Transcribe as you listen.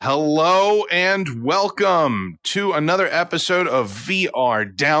Hello and welcome to another episode of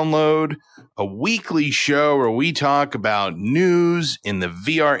VR Download, a weekly show where we talk about news in the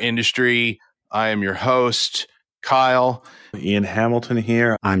VR industry. I am your host, Kyle. Ian Hamilton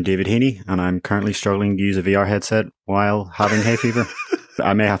here. I'm David Heaney, and I'm currently struggling to use a VR headset while having hay fever.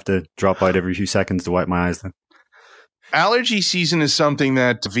 I may have to drop out every few seconds to wipe my eyes then. Allergy season is something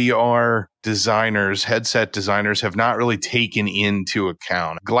that VR designers, headset designers, have not really taken into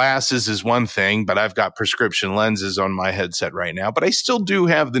account. Glasses is one thing, but I've got prescription lenses on my headset right now. But I still do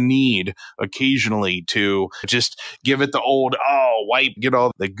have the need occasionally to just give it the old, wipe, get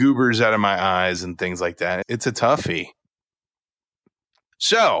all the goobers out of my eyes and things like that. It's a toughie.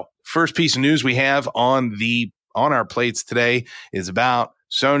 So, first piece of news we have on our plates today is about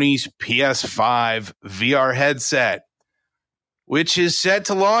Sony's PS5 VR headset, which is set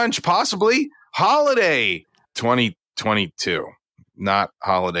to launch possibly holiday 2022, not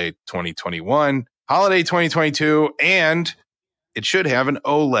holiday 2021, holiday 2022, and it should have an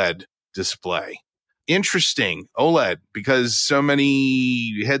OLED display. Interesting, OLED, because so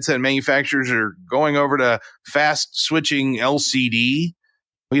many headset manufacturers are going over to fast switching LCD.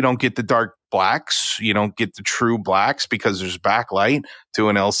 You don't get the dark blacks, you don't get the true blacks because there's backlight to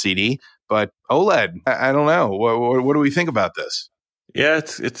an LCD. But OLED, I don't know. What do we think about this? Yeah,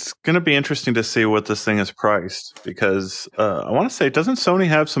 it's going to be interesting to see what this thing is priced because I want to say, doesn't Sony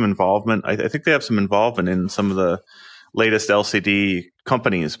have some involvement? I think they have some involvement in some of the latest LCD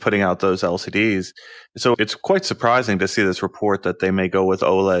companies putting out those LCDs. So it's quite surprising to see this report that they may go with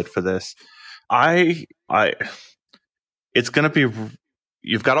OLED for this. It's going to be,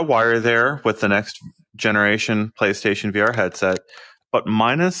 you've got a wire there with the next generation PlayStation VR headset, but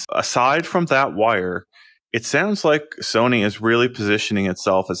aside from that wire, it sounds like Sony is really positioning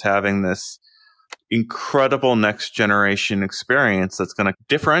itself as having this incredible next generation experience that's going to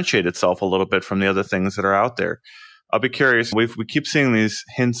differentiate itself a little bit from the other things that are out there. I'll be curious. We keep seeing these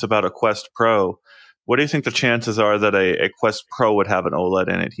hints about a Quest Pro. What do you think the chances are that a Quest Pro would have an OLED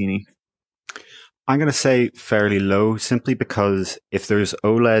in it, Heaney? I'm going to say fairly low, simply because if there's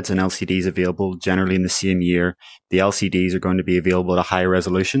OLEDs and LCDs available generally in the same year, the LCDs are going to be available at a higher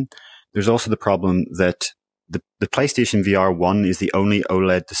resolution. There's also the problem that the PlayStation VR 1 is the only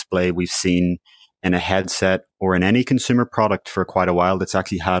OLED display we've seen in a headset or in any consumer product for quite a while that's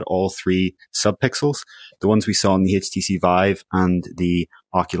actually had all three subpixels. The ones we saw in the HTC Vive and the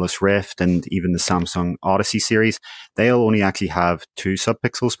Oculus Rift and even the Samsung Odyssey series, they'll only actually have 2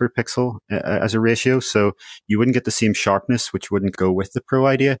 subpixels per pixel as a ratio. So you wouldn't get the same sharpness, which wouldn't go with the Pro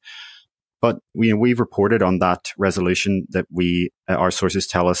idea. But we've reported on that resolution that our sources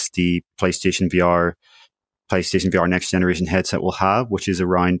tell us the PlayStation VR next generation headset will have, which is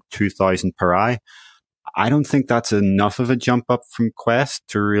around 2000 per eye. I don't think that's enough of a jump up from Quest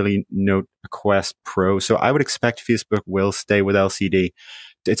to really note a Quest Pro. So I would expect Facebook will stay with LCD.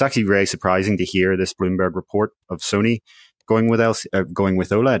 It's actually very surprising to hear this Bloomberg report of Sony going with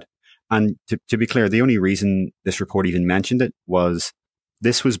OLED. And to be clear, the only reason this report even mentioned it was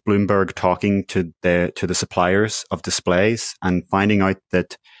this was Bloomberg talking to the suppliers of displays and finding out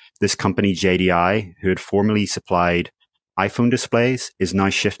that this company, JDI, who had formerly supplied iPhone displays, is now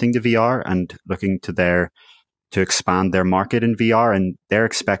shifting to VR and looking to expand their market in VR. And they're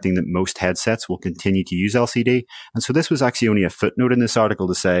expecting that most headsets will continue to use LCD. And so this was actually only a footnote in this article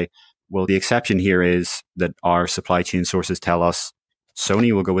to say, well, the exception here is that our supply chain sources tell us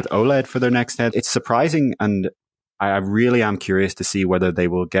Sony will go with OLED for their next head. It's surprising, and I really am curious to see whether they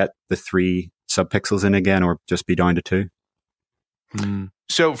will get the 3 subpixels in again or just be down to 2.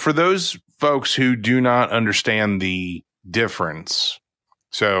 So for those folks who do not understand the difference,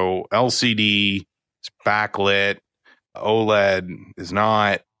 so LCD is backlit, OLED is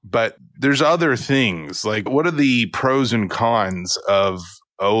not, but there's other things. Like, what are the pros and cons of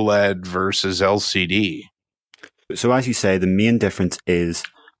OLED versus LCD? So as you say, the main difference is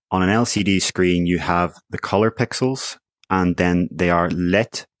on an LCD screen, you have the color pixels and then they are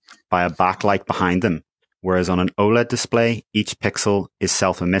lit by a backlight behind them. Whereas on an OLED display, each pixel is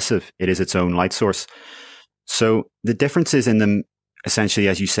self-emissive. It is its own light source. So the differences in them, essentially,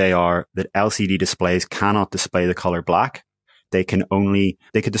 as you say, are that LCD displays cannot display the color black. They could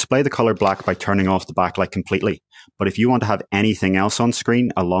display the color black by turning off the backlight completely. But if you want to have anything else on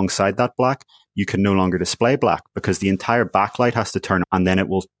screen alongside that black, you can no longer display black because the entire backlight has to turn on and then it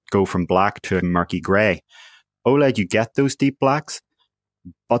will go from black to a murky gray. OLED, you get those deep blacks.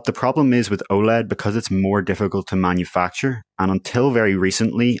 But the problem is with OLED, because it's more difficult to manufacture, and until very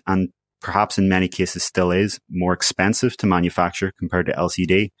recently, and perhaps in many cases still is, more expensive to manufacture compared to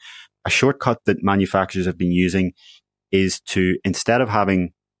LCD, a shortcut that manufacturers have been using is to, instead of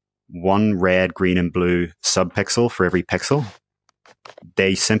having one red, green, and blue subpixel for every pixel.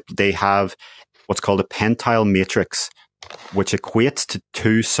 They have what's called a pentile matrix, which equates to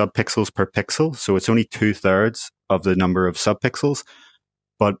 2 subpixels per pixel. So it's only 2/3 of the number of subpixels,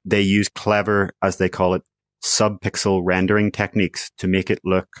 but they use clever, as they call it, subpixel rendering techniques to make it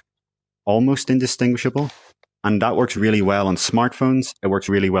look almost indistinguishable. And that works really well on smartphones. It works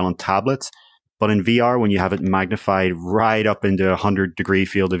really well on tablets. But in VR, when you have it magnified right up into a 100-degree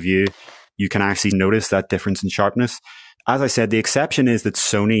field of view, you can actually notice that difference in sharpness. As I said, the exception is that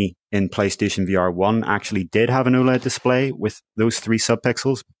Sony in PlayStation VR 1 actually did have an OLED display with those 3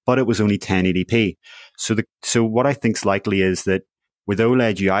 subpixels, but it was only 1080p. So what I think is likely is that with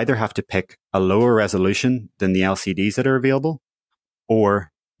OLED, you either have to pick a lower resolution than the LCDs that are available,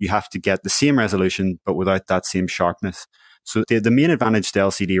 or you have to get the same resolution, but without that same sharpness. So the main advantage to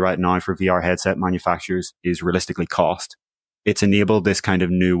LCD right now for VR headset manufacturers is realistically cost. It's enabled this kind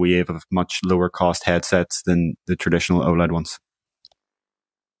of new wave of much lower cost headsets than the traditional OLED ones.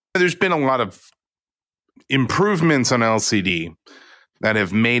 There's been a lot of improvements on LCD that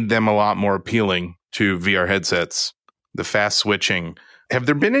have made them a lot more appealing to VR headsets. The fast switching. Have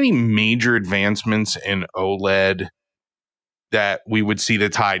there been any major advancements in OLED that we would see the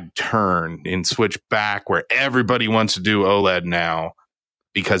tide turn and switch back where everybody wants to do OLED now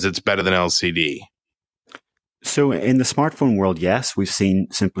because it's better than LCD? So in the smartphone world, yes, we've seen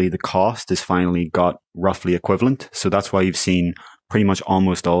simply the cost has finally got roughly equivalent. So that's why you've seen pretty much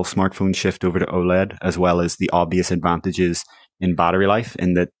almost all smartphones shift over to OLED, as well as the obvious advantages in battery life,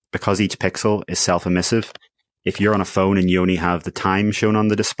 in that because each pixel is self-emissive, if you're on a phone and you only have the time shown on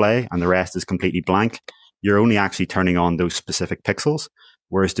the display and the rest is completely blank, you're only actually turning on those specific pixels.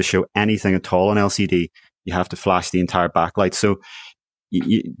 Whereas to show anything at all on LCD, you have to flash the entire backlight. So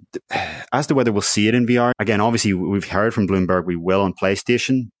as to whether we'll see it in VR, again, obviously we've heard from Bloomberg we will on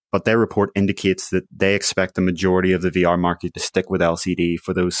PlayStation, but their report indicates that they expect the majority of the VR market to stick with LCD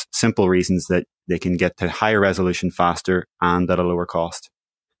for those simple reasons that they can get to higher resolution faster and at a lower cost.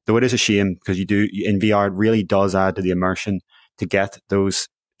 Though it is a shame because in VR, it really does add to the immersion to get those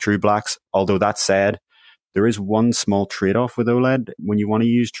true blacks. Although that said, there is one small trade-off with OLED when you want to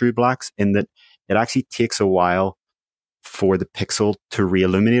use true blacks, in that it actually takes a while for the pixel to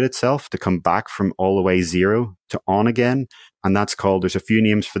re-illuminate itself, to come back from all the way 0 to on again. And that's called, there's a few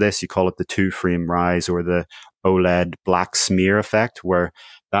names for this. You call it the 2-frame rise or the OLED black smear effect, where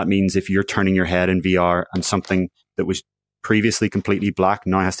that means if you're turning your head in VR and something that was previously completely black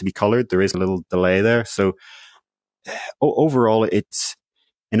now has to be colored, there is a little delay there. So overall, it's,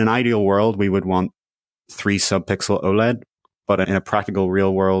 in an ideal world, we would want 3 subpixel OLED, but in a practical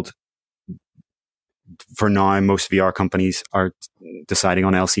real world, for now, most VR companies are deciding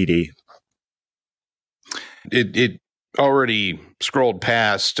on LCD. It already scrolled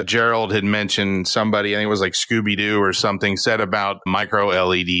past. Gerald had mentioned somebody, I think it was like Scooby-Doo or something, said about micro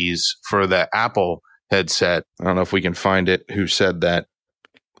LEDs for the Apple headset. I don't know if we can find it. Who said that?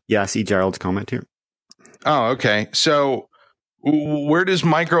 Yeah, I see Gerald's comment here. Oh, okay. So where does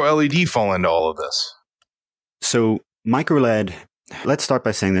micro LED fall into all of this? So micro LED, let's start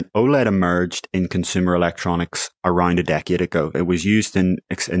by saying that OLED emerged in consumer electronics around a decade ago. It was used in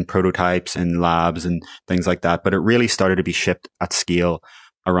prototypes in labs and things like that, but it really started to be shipped at scale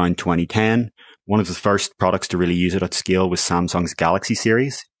around 2010. One of the first products to really use it at scale was Samsung's Galaxy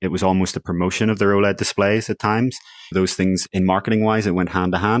series. It was almost a promotion of their OLED displays at times. Those things, in marketing wise, it went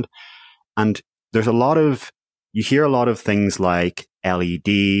hand to hand. And there's you hear a lot of things like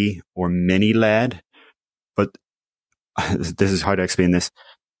LED or mini LED, but this is how to explain this.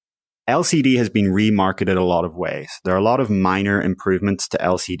 LCD has been remarketed a lot of ways. There are a lot of minor improvements to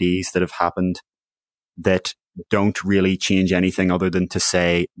LCDs that have happened that don't really change anything other than to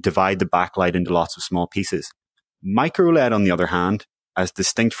say, divide the backlight into lots of small pieces. Micro LED, on the other hand, as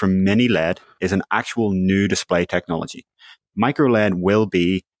distinct from mini LED, is an actual new display technology. Micro LED will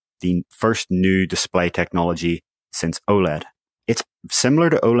be the first new display technology since OLED. It's similar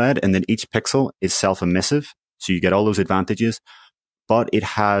to OLED in that each pixel is self-emissive, so you get all those advantages, but it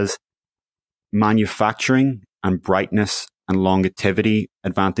has manufacturing and brightness and longevity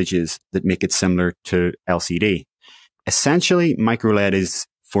advantages that make it similar to LCD. Essentially, micro LED is,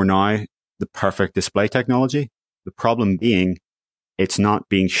 for now, the perfect display technology. The problem being, it's not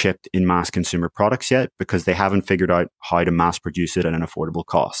being shipped in mass consumer products yet because they haven't figured out how to mass produce it at an affordable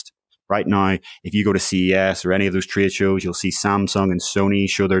cost. Right now, if you go to CES or any of those trade shows, you'll see Samsung and Sony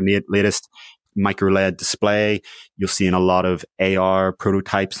show their latest micro LED display. You'll see in a lot of AR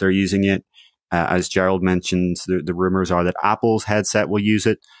prototypes they're using it. As Gerald mentioned, the rumors are that Apple's headset will use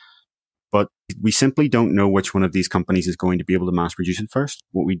it. But We simply don't know which one of these companies is going to be able to mass produce it first.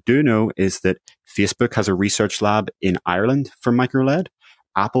 What we do know is that Facebook has a research lab in Ireland for microLED.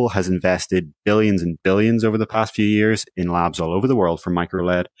 Apple has invested billions and billions over the past few years in labs all over the world for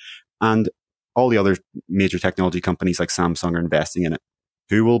microLED. And all the other major technology companies like Samsung are investing in it.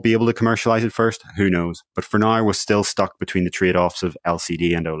 Who will be able to commercialize it first? Who knows? But for now, we're still stuck between the trade-offs of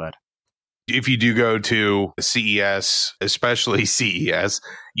LCD and OLED. If you do go to CES, especially CES,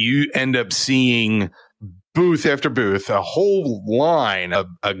 you end up seeing booth after booth, a whole line,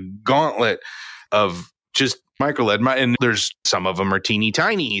 a gauntlet of just microLED. And there's some of them are teeny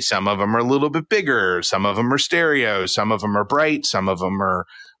tiny, some of them are a little bit bigger, some of them are stereo, some of them are bright, some of them are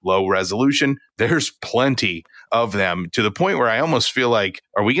low resolution. There's plenty of them, to the point where I almost feel like,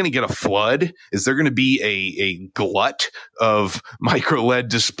 are we going to get a flood? Is there going to be a glut of microLED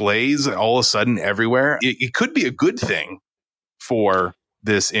displays all of a sudden everywhere? It could be a good thing for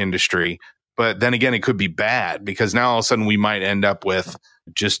this industry, but then again, it could be bad, because now all of a sudden we might end up with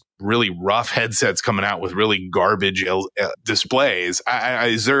just really rough headsets coming out with really garbage displays.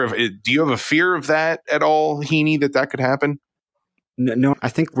 Do you have a fear of that at all, Heaney, that could happen? No, I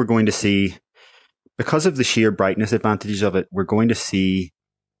think we're going to see, because of the sheer brightness advantages of it, we're going to see,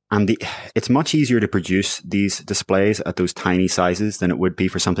 and it's much easier to produce these displays at those tiny sizes than it would be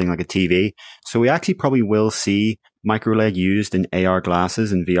for something like a TV. So we actually probably will see microLED used in AR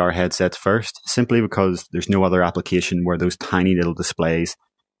glasses and VR headsets first, simply because there's no other application where those tiny little displays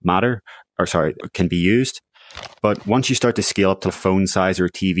can be used. But once you start to scale up to phone size or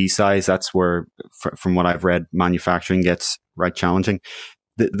TV size, that's where, from what I've read, manufacturing gets right challenging.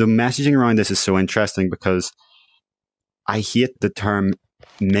 The messaging around this is so interesting, because I hate the term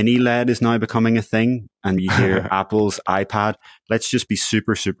mini LED is now becoming a thing, and you hear Apple's iPad. Let's just be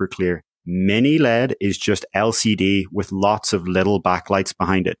super, super clear. Mini LED is just LCD with lots of little backlights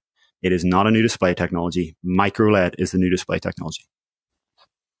behind it. It is not a new display technology. microLED is the new display technology.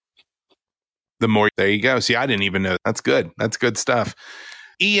 There you go. See, I didn't even know. That's good. That's good stuff.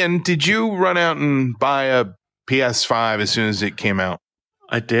 Ian, did you run out and buy a PS5 as soon as it came out?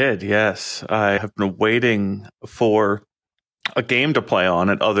 I did, yes. I have been waiting for a game to play on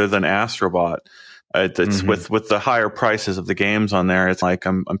it other than Astrobot. It's with the higher prices of the games on there. It's like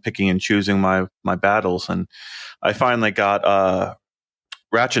I'm picking and choosing my battles, and I finally got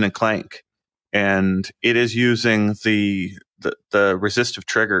Ratchet and Clank, and it is using the resistive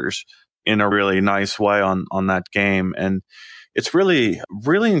triggers in a really nice way on that game. And it's really,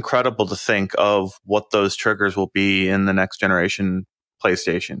 really incredible to think of what those triggers will be in the next generation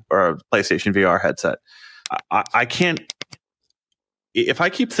PlayStation or PlayStation VR headset. I can't, if I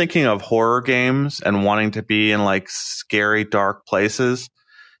keep thinking of horror games and wanting to be in like scary, dark places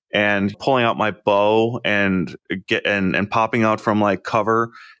and pulling out my bow and popping out from like cover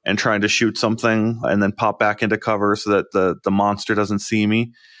and trying to shoot something and then pop back into cover so that the monster doesn't see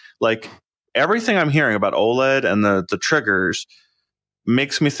me. Like, everything I'm hearing about OLED and the triggers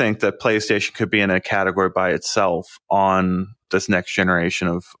makes me think that PlayStation could be in a category by itself on this next generation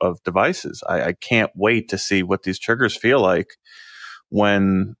of devices. I can't wait to see what these triggers feel like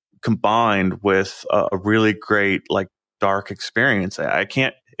when combined with a really great, like, dark experience. I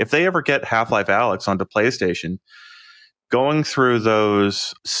can't, if they ever get Half-Life Alyx onto PlayStation, going through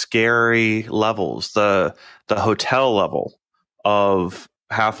those scary levels, the hotel level of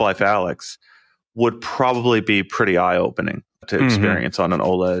Half-Life Alyx would probably be pretty eye-opening to experience on an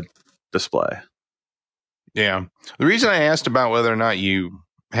OLED display. Yeah. The reason I asked about whether or not you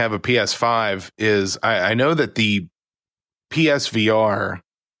have a PS5 is I know that the PSVR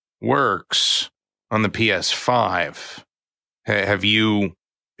works on the PS5. Have you?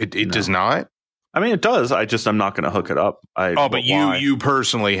 It no. Does not? I mean, it does. I'm not going to hook it up. But you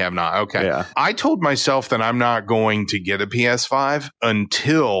personally have not. Okay. Yeah. I told myself that I'm not going to get a PS5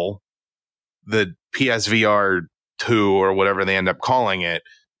 until the PSVR 2 or whatever they end up calling it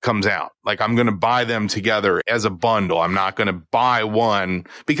comes out. Like, I'm going to buy them together as a bundle. I'm not going to buy one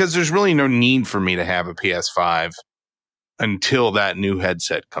because there's really no need for me to have a PS5 until that new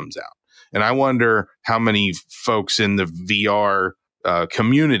headset comes out. And I wonder how many folks in the VR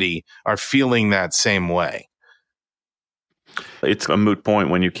community are feeling that same way. It's a moot point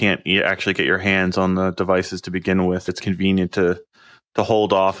when you can't actually get your hands on the devices to begin with. It's convenient to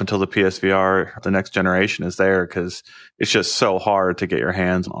hold off until the PSVR, the next generation, is there, because it's just so hard to get your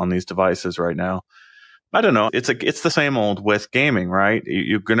hands on these devices right now. I don't know. It's the same old with gaming, right?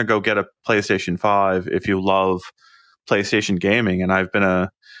 You're going to go get a PlayStation 5 if you love PlayStation gaming. And I've been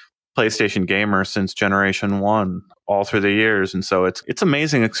a PlayStation gamer since Generation 1 all through the years. And so it's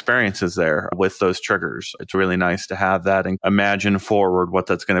amazing experiences there with those triggers. It's really nice to have that and imagine forward what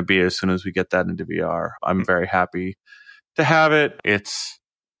that's going to be as soon as we get that into VR. I'm very happy to have it.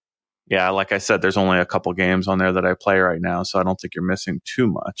 Yeah, like I said, there's only a couple games on there that I play right now, so I don't think you're missing too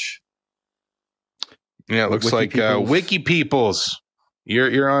much. Yeah, it looks like Wiki Peoples.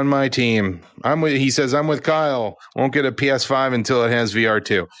 You're on my team. He says I'm with Kyle. Won't get a PS5 until it has VR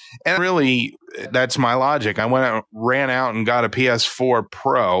too. And really, that's my logic. I ran out and got a PS4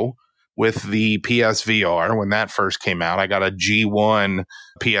 Pro with the PSVR when that first came out. I got a G1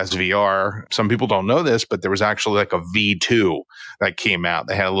 PSVR. Some people don't know this, but there was actually like a V2 that came out.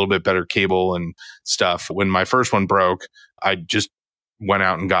 They had a little bit better cable and stuff. When my first one broke, I just went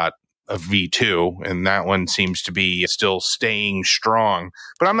out and got a V2, and that one seems to be still staying strong.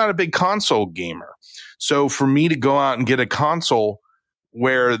 But I'm not a big console gamer. So for me to go out and get a console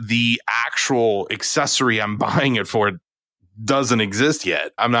where the actual accessory I'm buying it for doesn't exist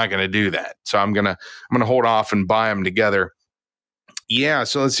yet, I'm not going to do that. So I'm going to hold off and buy them together. Yeah,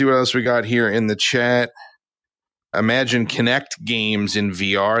 so let's see what else we got here in the chat. Imagine Kinect games in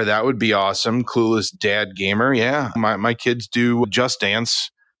VR. That would be awesome. Clueless Dad Gamer. Yeah, my kids do Just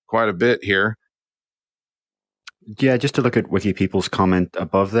Dance quite a bit here. Yeah, just to look at Wiki People's comment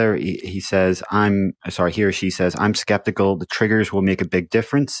above there, he says, he or she says, I'm skeptical the triggers will make a big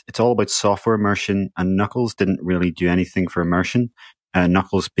difference. It's all about software immersion, and Knuckles didn't really do anything for immersion.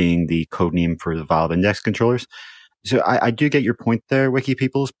 Knuckles being the code name for the Valve Index controllers. So I do get your point there, Wiki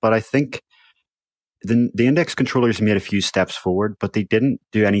Peoples, but I think the Index controllers made a few steps forward, but they didn't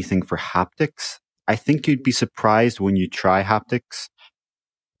do anything for haptics. I think you'd be surprised when you try haptics.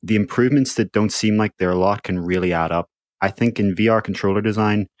 The improvements that don't seem like they're a lot can really add up. I think in VR controller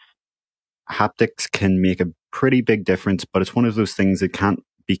design, haptics can make a pretty big difference, but it's one of those things that can't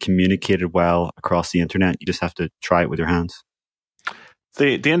be communicated well across the internet. You just have to try it with your hands.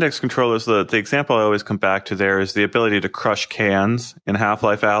 The Index controllers, the example I always come back to there is the ability to crush cans in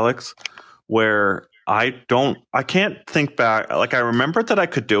Half-Life Alyx, where I can't think back. Like, I remembered that I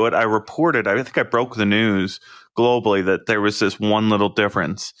could do it. I reported, I think I broke the news globally that there was this one little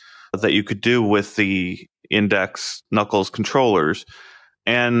difference that you could do with the Index Knuckles controllers.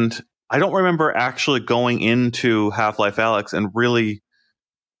 And I don't remember actually going into Half-Life Alyx and really,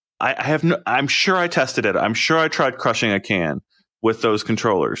 I'm sure I tested it. I'm sure I tried crushing a can with those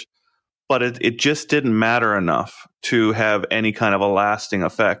controllers, but it just didn't matter enough to have any kind of a lasting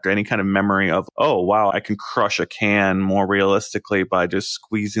effect or any kind of memory of, oh, wow, I can crush a can more realistically by just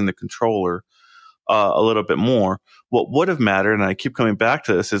squeezing the controller a little bit more. What would have mattered, and I keep coming back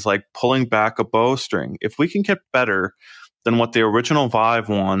to this, is like pulling back a bowstring. If we can get better than what the original Vive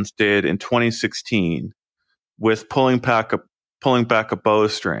ones did in 2016 with pulling back a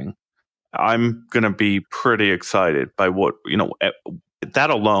bowstring, I'm going to be pretty excited by what, that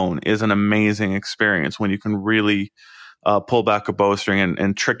alone is an amazing experience when you can really pull back a bowstring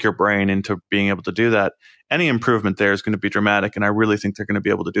and trick your brain into being able to do that. Any improvement there is going to be dramatic, and I really think they're going to be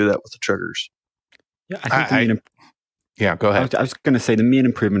able to do that with the triggers. Yeah, I think go ahead. I was going to say the main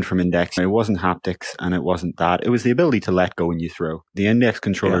improvement from Index, it wasn't haptics and it wasn't that. It was the ability to let go when you throw. The Index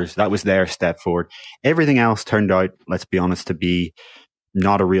controllers, that was their step forward. Everything else turned out, let's be honest, to be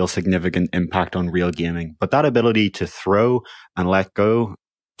not a real significant impact on real gaming. But that ability to throw and let go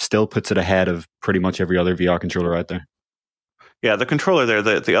still puts it ahead of pretty much every other VR controller out there. Yeah, the controller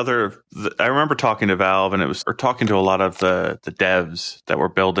there, I remember talking to Valve or talking to a lot of the devs that were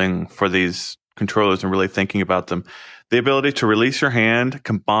building for these controllers and really thinking about them. The ability to release your hand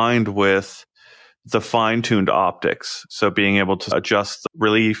combined with the fine-tuned optics. So being able to adjust the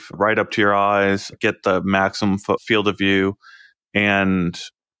relief right up to your eyes, get the maximum field of view, and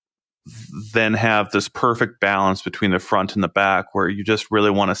then have this perfect balance between the front and the back where you just really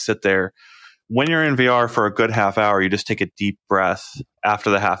want to sit there. When you're in VR for a good half hour, you just take a deep breath after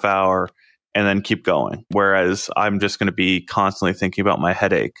the half hour and then keep going. Whereas I'm just going to be constantly thinking about my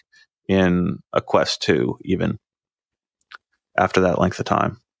headache in a Quest 2 even after that length of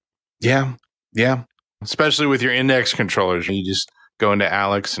time. Yeah. Especially with your Index controllers. You just go into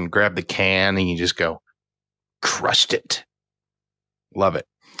Alyx and grab the can and you just go, crushed it. Love it.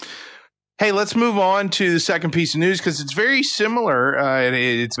 Hey, let's move on to the second piece of news because it's very similar.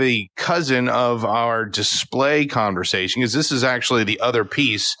 It's the cousin of our display conversation because this is actually the other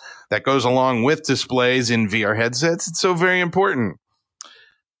piece that goes along with displays in VR headsets. It's so very important.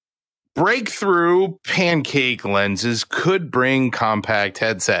 Breakthrough pancake lenses could bring compact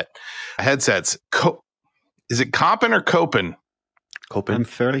headsets. Is it Copen or Copen? Copen. I'm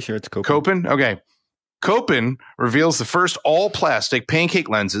fairly sure it's Copen. Copen? Okay. Copen reveals the first all-plastic pancake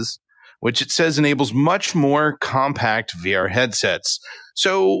lenses which it says enables much more compact VR headsets.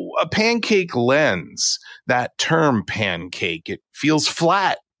 So a pancake lens, that term pancake, it feels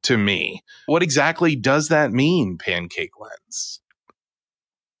flat to me. What exactly does that mean, pancake lens?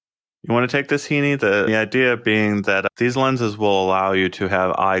 You want to take this, Heaney? The idea being that these lenses will allow you to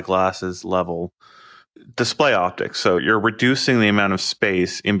have eyeglasses level display optics. So you're reducing the amount of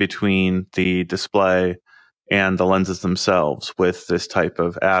space in between the display and the lenses themselves with this type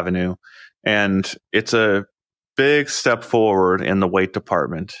of avenue. And it's a big step forward in the weight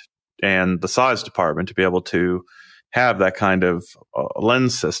department and the size department to be able to have that kind of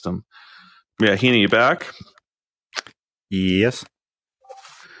lens system. Yeah, Heaney, you back? Yes.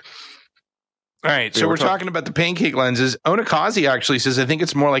 All right, so we're talking about the pancake lenses. Onakazi actually says, I think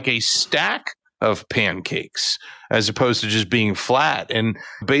it's more like a stack of pancakes as opposed to just being flat. And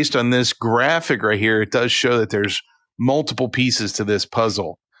based on this graphic right here, it does show that there's multiple pieces to this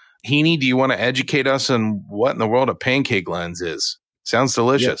puzzle. Heaney, do you want to educate us on what in the world a pancake lens is? Sounds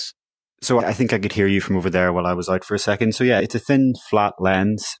delicious. Yeah. So I think I could hear you from over there while I was out for a second. So yeah, it's a thin, flat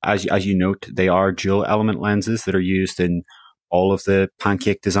lens. As you note, they are dual element lenses that are used in all of the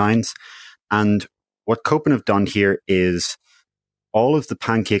pancake designs. And what Copen have done here is all of the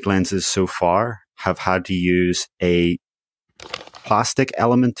pancake lenses so far have had to use a plastic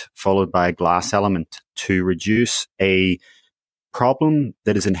element followed by a glass element to reduce a problem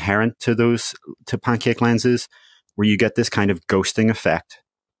that is inherent to pancake lenses, where you get this kind of ghosting effect.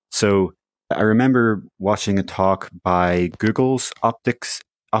 So I remember watching a talk by Google's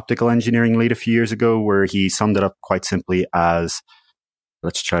optical engineering lead a few years ago, where he summed it up quite simply as,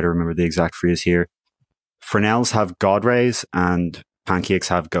 let's try to remember the exact phrase here: Fresnels have God rays and pancakes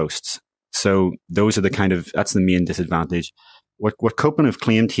have ghosts. So those are that's the main disadvantage. What Copen have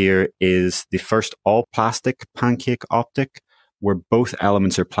claimed here is the first all plastic pancake optic, where both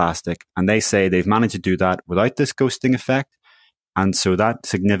elements are plastic. And they say they've managed to do that without this ghosting effect. And so that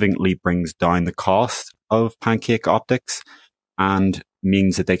significantly brings down the cost of pancake optics and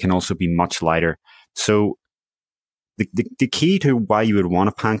means that they can also be much lighter. So the key to why you would want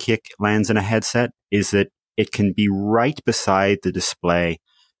a pancake lens in a headset is that it can be right beside the display,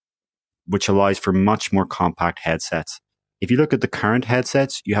 which allows for much more compact headsets. If you look at the current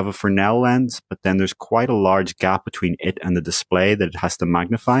headsets, you have a Fresnel lens, but then there's quite a large gap between it and the display that it has to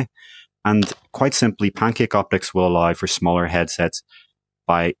magnify. And quite simply, pancake optics will allow for smaller headsets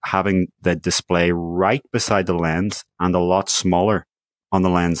by having the display right beside the lens and a lot smaller on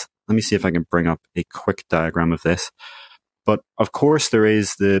the lens. Let me see if I can bring up a quick diagram of this. But of course, there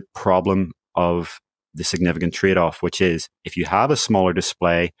is the problem of the significant trade-off, which is if you have a smaller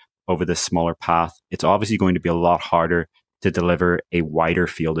display over this smaller path, it's obviously going to be a lot harder to deliver a wider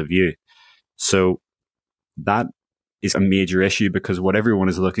field of view. So that is a major issue, because what everyone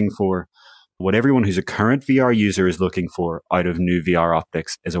is looking for, what everyone who's a current VR user is looking for out of new VR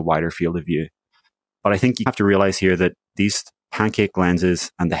optics, is a wider field of view. But I think you have to realize here that these pancake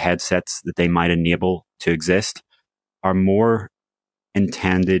lenses and the headsets that they might enable to exist are more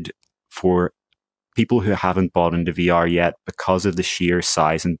intended for people who haven't bought into VR yet because of the sheer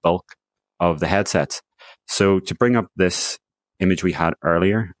size and bulk of the headsets. So to bring up this image we had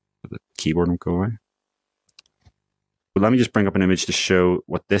earlier, the keyboard won't go away. But let me just bring up an image to show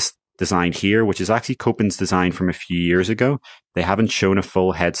what this design here, which is actually Copen's design from a few years ago. They haven't shown a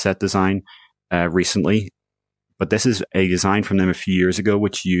full headset design recently, but this is a design from them a few years ago,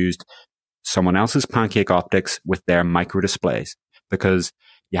 which used someone else's pancake optics with their micro displays. Because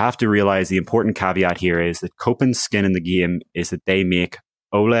you have to realize the important caveat here is that Copen's skin in the game is that they make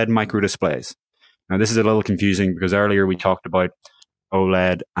OLED micro displays. Now, this is a little confusing because earlier we talked about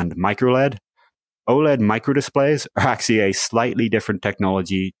OLED and microLED. OLED micro displays are actually a slightly different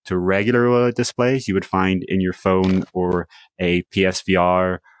technology to regular OLED displays you would find in your phone or a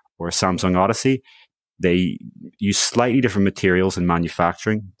PSVR or a Samsung Odyssey. They use slightly different materials in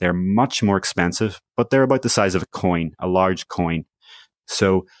manufacturing. They're much more expensive, but they're about the size of a coin, a large coin.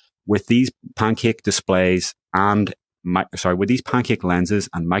 So with these pancake displays with these pancake lenses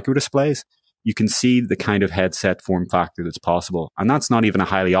and micro displays, you can see the kind of headset form factor that's possible. And that's not even a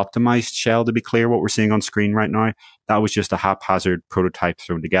highly optimized shell, to be clear, what we're seeing on screen right now. That was just a haphazard prototype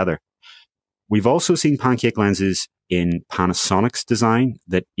thrown together. We've also seen pancake lenses in Panasonic's design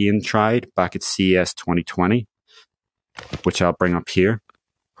that Ian tried back at CES 2020, which I'll bring up here.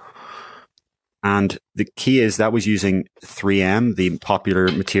 And the key is that was using 3M, the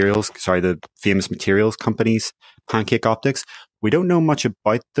famous materials company's pancake optics. We don't know much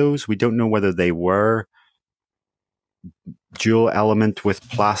about those. We don't know whether they were dual element with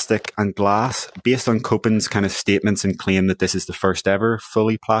plastic and glass. Based on Copen's kind of statements and claim that this is the first ever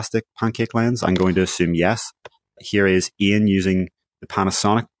fully plastic pancake lens, I'm going to assume yes. Here is Ian using the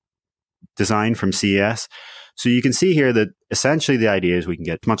Panasonic design from CES. So you can see here that essentially the idea is we can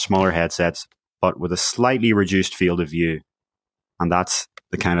get much smaller headsets, but with a slightly reduced field of view. And that's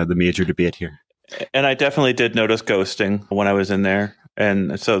the kind of the major debate here. And I definitely did notice ghosting when I was in there.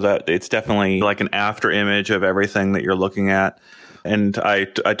 And so that it's definitely like an after image of everything that you're looking at. And I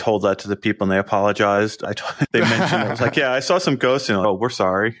told that to the people and they apologized. They mentioned, I was like, yeah, I saw some ghosting. Oh, we're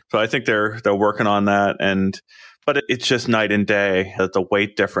sorry. So I think they're working on that. But it's just night and day that the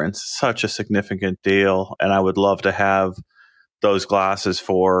weight difference is such a significant deal. And I would love to have those glasses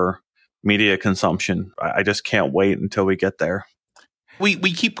for media consumption. I just can't wait until we get there. We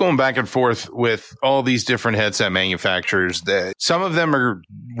keep going back and forth with all these different headset manufacturers. That some of them are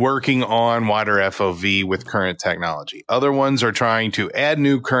working on wider FOV with current technology. Other ones are trying to add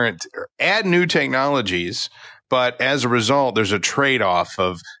new technologies. But as a result, there's a trade-off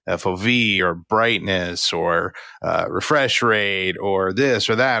of FOV or brightness or refresh rate or this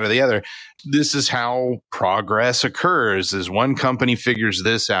or that or the other. This is how progress occurs, is one company figures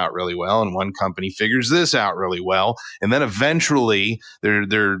this out really well and one company figures this out really well. And then eventually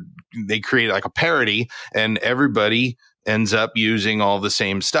they create like a parity and everybody ends up using all the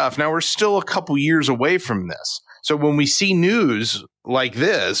same stuff. Now, we're still a couple years away from this. So when we see news like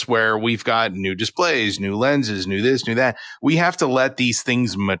this, where we've got new displays, new lenses, new this, new that, we have to let these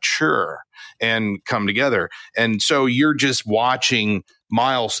things mature and come together. And so you're just watching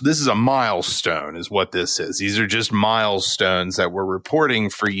this is a milestone is what this is. These are just milestones that we're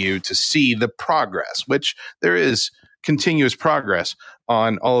reporting for you to see the progress, which there is continuous progress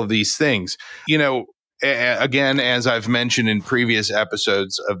on all of these things. You know, again, as I've mentioned in previous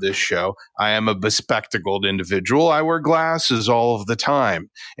episodes of this show, I am a bespectacled individual. I wear glasses all of the time.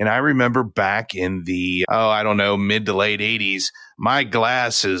 And I remember back in the, mid to late 80s, my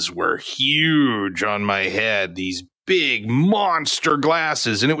glasses were huge on my head, these big monster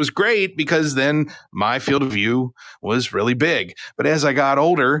glasses. And it was great because then my field of view was really big. But as I got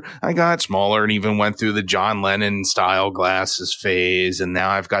older, I got smaller and even went through the John Lennon style glasses phase. And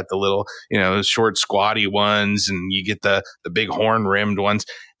now I've got the little, short squatty ones, and you get the big horn rimmed ones.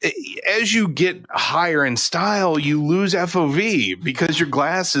 As you get higher in style, you lose FOV because your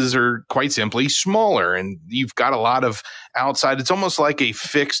glasses are quite simply smaller and you've got a lot of outside. It's almost like a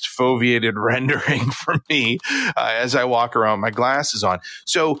fixed foveated rendering for me as I walk around with my glasses on.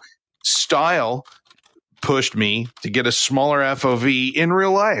 So style pushed me to get a smaller FOV in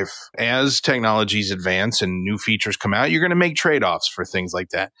real life. As technologies advance and new features come out, you're going to make trade-offs for things like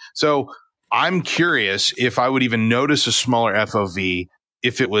that. So I'm curious if I would even notice a smaller FOV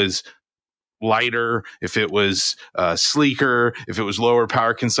if it was lighter, if it was sleeker, if it was lower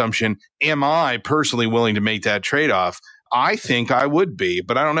power consumption. Am I personally willing to make that trade-off? I think I would be,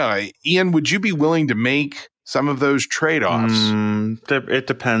 but I don't know. Ian, would you be willing to make some of those trade-offs? It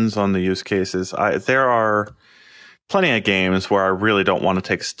depends on the use cases. There are plenty of games where I really don't want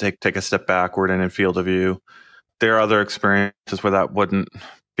to take a step backward in field of view. There are other experiences where that wouldn't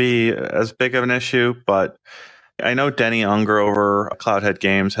be as big of an issue, but I know Denny Unger over Cloudhead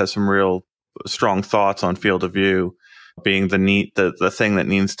Games has some real strong thoughts on field of view being the thing that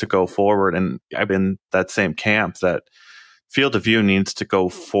needs to go forward. And I've been that same camp that field of view needs to go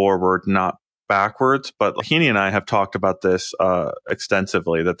forward, not backwards. But Heaney and I have talked about this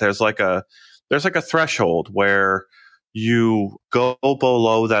extensively, that there's like a threshold where you go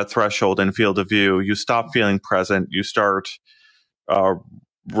below that threshold in field of view, you stop feeling present, you start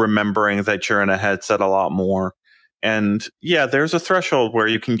remembering that you're in a headset a lot more. And yeah, there's a threshold where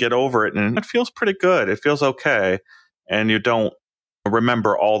you can get over it and it feels pretty good. It feels okay. And you don't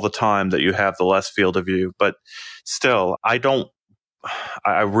remember all the time that you have the less field of view. But still, I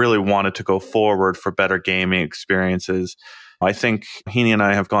really wanted to go forward for better gaming experiences. I think Heaney and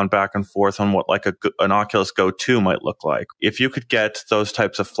I have gone back and forth on what like an Oculus Go 2 might look like. If you could get those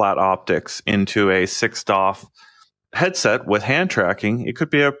types of flat optics into a 6DoF headset with hand tracking, it could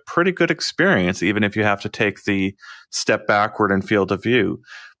be a pretty good experience, even if you have to take the step backward in field of view.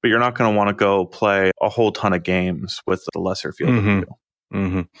 But you're not going to want to go play a whole ton of games with the lesser field of view.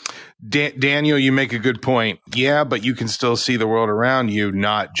 Mm-hmm. Daniel, you make a good point. Yeah, but you can still see the world around you,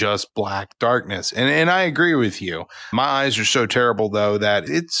 not just black darkness. And I agree with you. My eyes are so terrible, though, that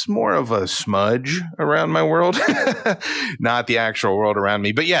it's more of a smudge around my world, not the actual world around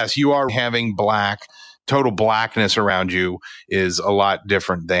me. But yes, you are having total blackness around you is a lot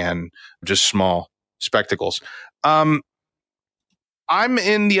different than just small spectacles. I'm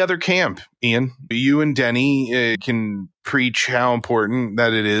in the other camp, Ian. You and Denny can preach how important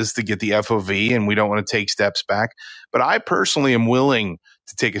that it is to get the FOV, and we don't want to take steps back. But I personally am willing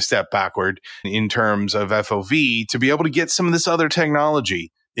to take a step backward in terms of FOV to be able to get some of this other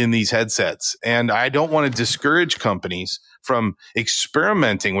technology in these headsets. And I don't want to discourage companies from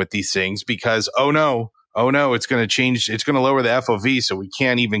experimenting with these things because, oh no, it's going to change. It's going to lower the FOV, so we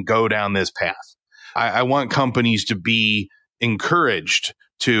can't even go down this path. I want companies to be encouraged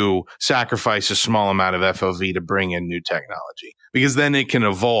to sacrifice a small amount of FOV to bring in new technology, because then it can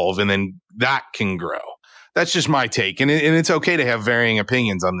evolve and then that can grow. That's just my take. And it's okay to have varying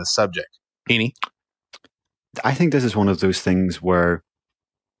opinions on this subject. Heaney? I think this is one of those things where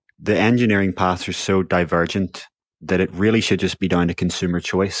the engineering paths are so divergent that it really should just be down to consumer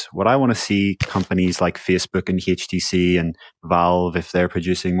choice. What I want to see companies like Facebook and HTC and Valve, if they're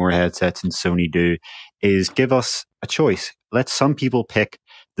producing more headsets than Sony do, is give us a choice. Let some people pick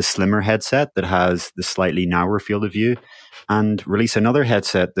the slimmer headset that has the slightly narrower field of view and release another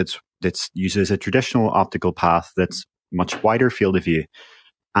headset that uses a traditional optical path that's much wider field of view.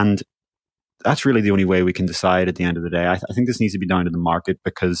 And that's really the only way we can decide at the end of the day. I think this needs to be down to the market,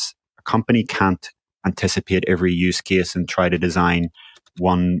 because a company can't anticipate every use case and try to design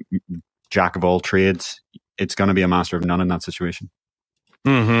one jack of all trades. It's going to be a master of none in that situation.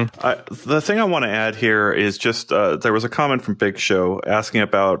 The thing I want to add here is just there was a comment from Big Show asking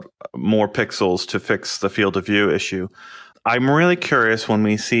about more pixels to fix the field of view issue. I'm really curious when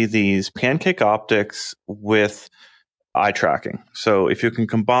we see these pancake optics with eye tracking. So if you can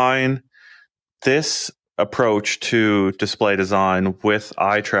combine this approach to display design with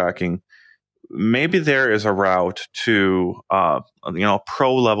eye tracking, maybe there is a route to a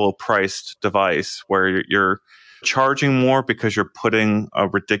pro level priced device where you're charging more because you're putting a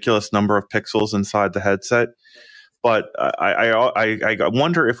ridiculous number of pixels inside the headset. But I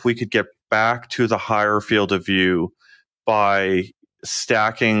wonder if we could get back to the higher field of view by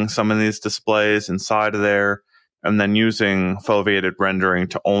stacking some of these displays inside of there and then using foveated rendering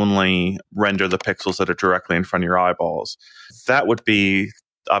to only render the pixels that are directly in front of your eyeballs. That would be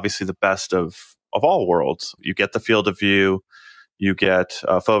obviously the best of all worlds. You get the field of view, you get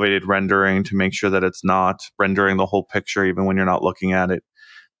foveated rendering to make sure that it's not rendering the whole picture even when you're not looking at it.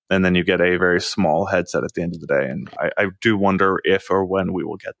 And then you get a very small headset at the end of the day. And I do wonder if or when we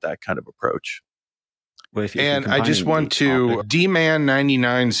will get that kind of approach. Well, and I just want to D-Man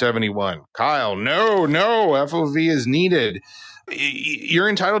 9971. Kyle, no, FOV is needed. You're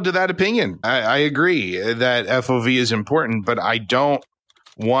entitled to that opinion. I agree that FOV is important, but I don't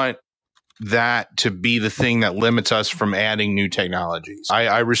want that to be the thing that limits us from adding new technologies.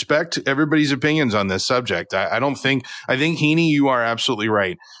 I respect everybody's opinions on this subject. I think Heaney, you are absolutely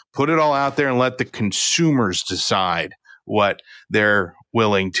right. Put it all out there and let the consumers decide what they're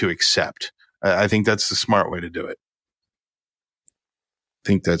willing to accept. I think that's the smart way to do it. I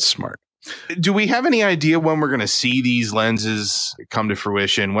think that's smart. Do we have any idea when we're going to see these lenses come to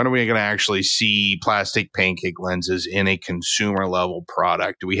fruition? When are we going to actually see plastic pancake lenses in a consumer level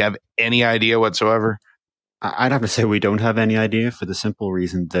product? Do we have any idea whatsoever? I'd have to say we don't have any idea, for the simple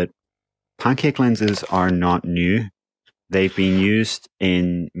reason that pancake lenses are not new. They've been used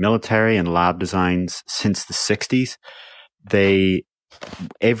in military and lab designs since the 60s.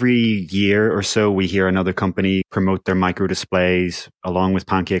 Every year or so, we hear another company promote their micro displays along with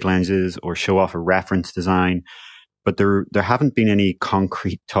pancake lenses or show off a reference design. But there haven't been any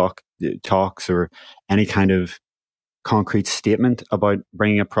concrete talks or any kind of concrete statement about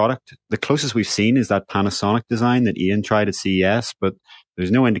bringing a product. The closest we've seen is that Panasonic design that Ian tried at CES, but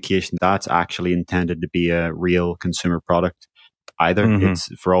there's no indication that's actually intended to be a real consumer product either. It's,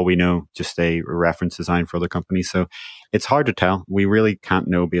 for all we know, just a reference design for other companies. So it's hard to tell. We really can't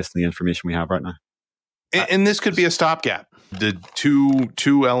know based on the information we have right now. And this could be a stopgap. The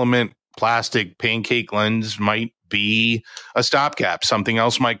two element plastic pancake lens might be a stopgap. Something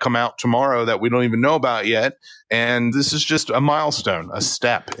else might come out tomorrow that we don't even know about yet. And this is just a milestone, a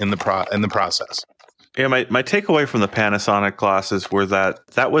step in the process. Yeah, my takeaway from the Panasonic glasses were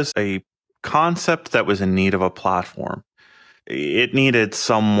that was a concept that was in need of a platform. It needed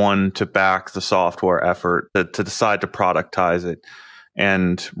someone to back the software effort to decide to productize it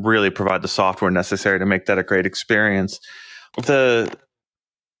and really provide the software necessary to make that a great experience. I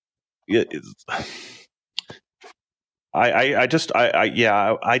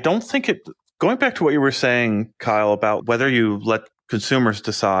don't think it. Going back to what you were saying, Kyle, about whether you let consumers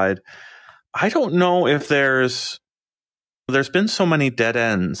decide, I don't know if there's been so many dead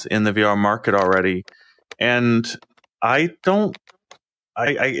ends in the VR market already, and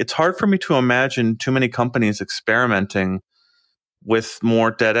it's hard for me to imagine too many companies experimenting with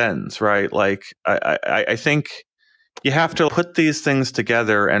more dead ends, right? Like, I think you have to put these things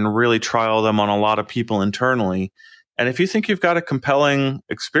together and really trial them on a lot of people internally. And if you think you've got a compelling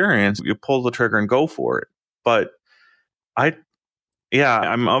experience, you pull the trigger and go for it. But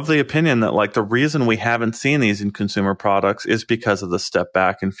I'm of the opinion that like the reason we haven't seen these in consumer products is because of the step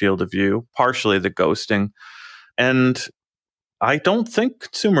back in field of view, partially the ghosting. And I don't think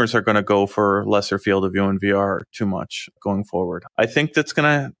consumers are going to go for lesser field of view in VR too much going forward. I think that's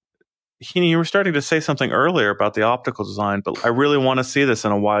going to, you were starting to say something earlier about the optical design, but I really want to see this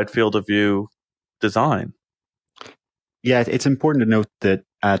in a wide field of view design. Yeah, it's important to note that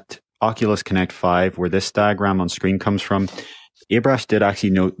at Oculus Connect 5, where this diagram on screen comes from, Abrash did actually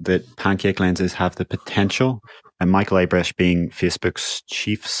note that pancake lenses have the potential, and Michael Abrash being Facebook's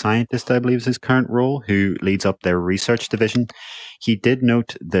chief scientist, I believe is his current role, who leads up their research division, he did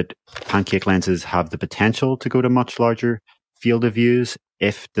note that pancake lenses have the potential to go to much larger field of views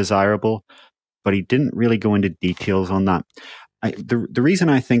if desirable, but he didn't really go into details on that. The reason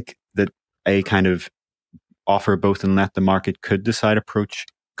I think that a kind of offer both and let the market could decide approach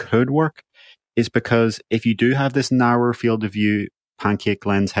could work is because if you do have this narrower field of view pancake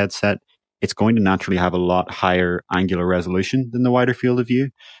lens headset, it's going to naturally have a lot higher angular resolution than the wider field of view.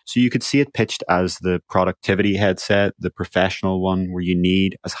 So you could see it pitched as the productivity headset, the professional one where you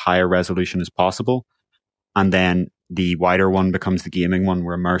need as high a resolution as possible. And then the wider one becomes the gaming one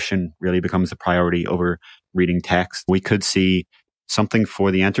where immersion really becomes the priority over reading text. We could see something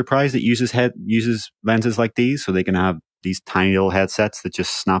for the enterprise that uses lenses like these, so they can have these tiny little headsets that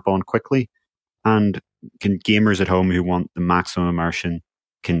just snap on quickly, and gamers at home who want the maximum immersion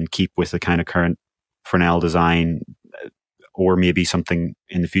can keep with the kind of current Fresnel design, or maybe something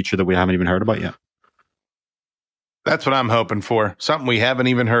in the future that we haven't even heard about yet. That's what I'm hoping for. Something we haven't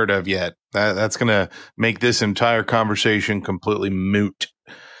even heard of yet. That's going to make this entire conversation completely moot.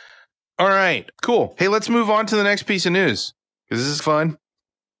 All right, cool. Hey, let's move on to the next piece of news, because this is fun.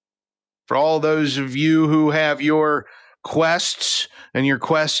 For all those of you who have your Quests and your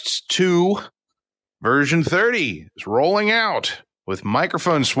Quest 2, version 30 is rolling out with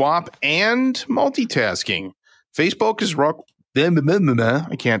microphone swap and multitasking. Facebook is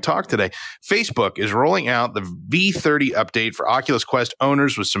I can't talk today. Facebook is rolling out the V30 update for Oculus Quest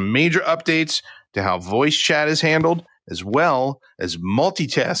owners with some major updates to how voice chat is handled, as well as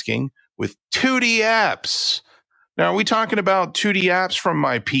multitasking with 2D apps. Now, are we talking about 2D apps from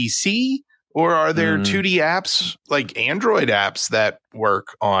my PC, or are there 2D apps like Android apps that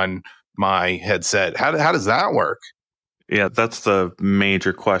work on my headset? How does that work? Yeah, that's the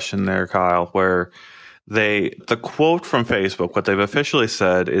major question there, Kyle, where the quote from Facebook, what they've officially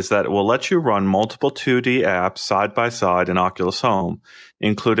said is that it will let you run multiple 2D apps side by side in Oculus Home,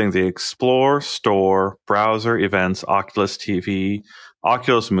 including the Explore, Store, Browser, Events, Oculus TV,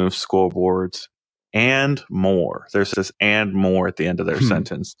 Oculus Move scoreboards, and more. There's this and more at the end of their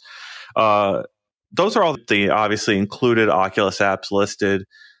sentence. Those are all the obviously included Oculus apps listed.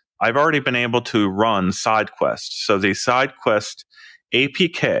 I've already been able to run SideQuest. So the SideQuest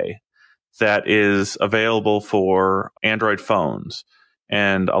APK that is available for Android phones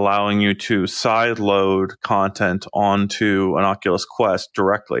and allowing you to sideload content onto an Oculus Quest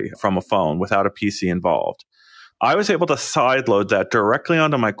directly from a phone without a PC involved. I was able to sideload that directly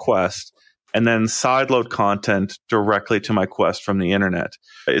onto my Quest and then sideload content directly to my Quest from the internet.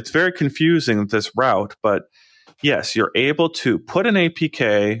 It's very confusing, this route, but yes, you're able to put an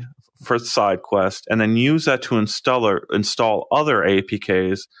APK for SideQuest and then use that to install other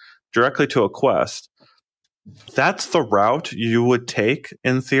APKs directly to a Quest. That's the route you would take,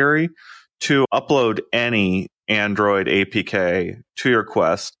 in theory, to upload any Android APK to your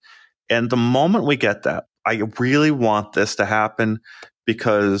Quest. And the moment we get that, I really want this to happen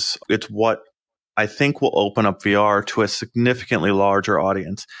because it's what I think will open up VR to a significantly larger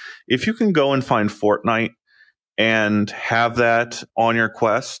audience. If you can go and find Fortnite and have that on your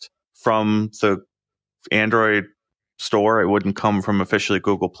Quest from the Android store, it wouldn't come from officially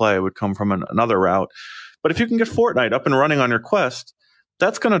Google Play, it would come from another route. But if you can get Fortnite up and running on your Quest,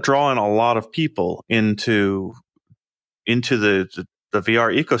 that's going to draw in a lot of people into the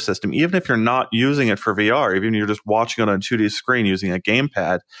VR ecosystem, even if you're not using it for VR, even if you're just watching it on a 2D screen using a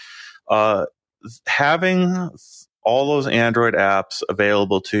gamepad. Having all those Android apps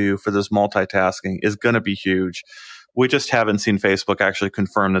available to you for this multitasking is going to be huge. We just haven't seen Facebook actually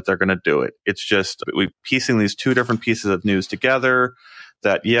confirm that they're going to do it. It's just we're piecing these two different pieces of news together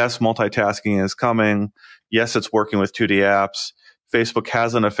that, yes, multitasking is coming. Yes, it's working with 2D apps. Facebook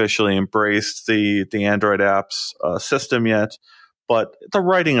hasn't officially embraced the Android apps system yet, but the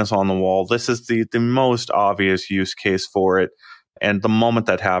writing is on the wall. This is the most obvious use case for it. And the moment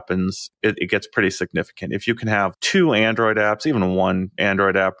that happens, it gets pretty significant. If you can have 2 Android apps, even 1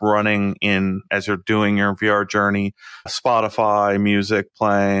 Android app running in as you're doing your VR journey, Spotify, music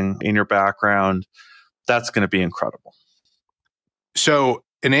playing in your background, that's going to be incredible. So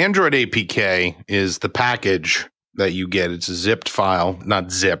an Android APK is the package that you get. It's a zipped file,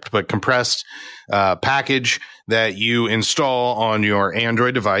 not zipped, but compressed package that you install on your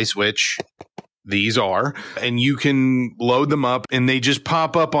Android device, which these are, and you can load them up and they just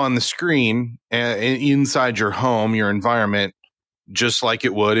pop up on the screen inside your home, your environment, just like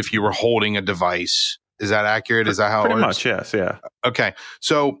it would if you were holding a device. Is that accurate? Is that how it works? Pretty much, yes. Yeah. Okay.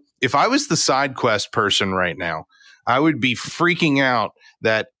 So if I was the SideQuest person right now, I would be freaking out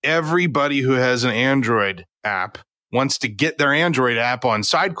that everybody who has an Android app wants to get their Android app on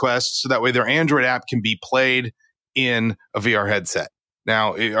SideQuest so that way their Android app can be played in a VR headset.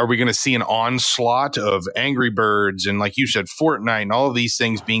 Now, are we going to see an onslaught of Angry Birds and, like you said, Fortnite and all of these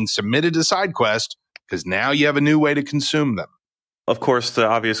things being submitted to SideQuest because now you have a new way to consume them? Of course, the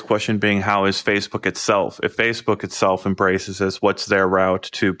obvious question being, how is Facebook itself? If Facebook itself embraces this, what's their route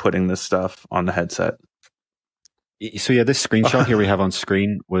to putting this stuff on the headset? So yeah, this screenshot here we have on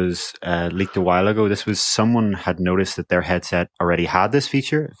screen was leaked a while ago. This was someone had noticed that their headset already had this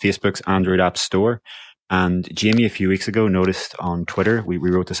feature, Facebook's Android App Store. And Jamie, a few weeks ago, noticed on Twitter, we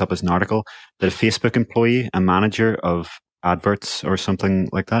wrote this up as an article, that a Facebook employee, a manager of adverts or something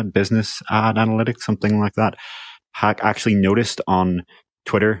like that, business ad analytics, something like that, had actually noticed on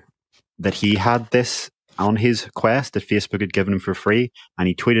Twitter that he had this on his Quest that Facebook had given him for free. And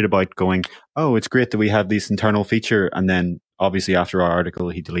he tweeted about going, oh, it's great that we have this internal feature. And then obviously after our article,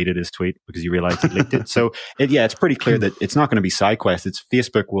 he deleted his tweet because he realized he leaked it. So it's pretty clear that it's not going to be SideQuest. It's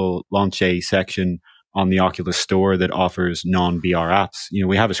Facebook will launch a section on the Oculus Store that offers non-VR apps. You know,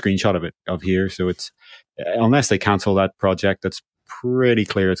 we have a screenshot of here. So it's, unless they cancel that project, that's pretty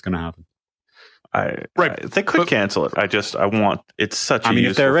clear it's going to happen. They could cancel it. It's such a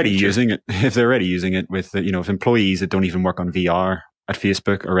if they're already feature. if they're already using it with, if employees that don't even work on VR at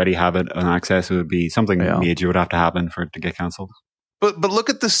Facebook already have it on access, it would be something major would have to happen for it to get canceled. But look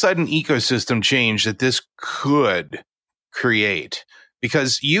at the sudden ecosystem change that this could create.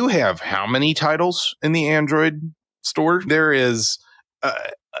 Because you have how many titles in the Android store? There is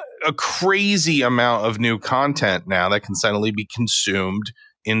a crazy amount of new content now that can suddenly be consumed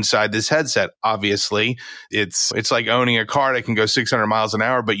inside this headset. Obviously, it's like owning a car that can go 600 miles an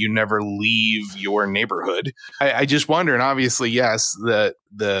hour, but you never leave your neighborhood. I just wonder, and obviously, yes,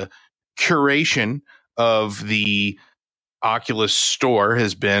 the curation of the Oculus Store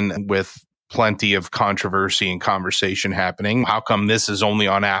has been with plenty of controversy and conversation happening. How come this is only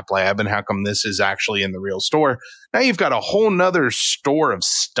on App Lab and how come this is actually in the real store? Now you've got a whole nother store of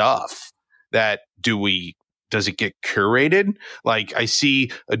stuff that does it get curated? Like I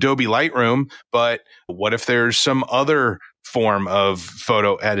see Adobe Lightroom, but what if there's some other form of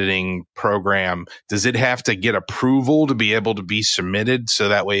photo editing program? Does it have to get approval to be able to be submitted so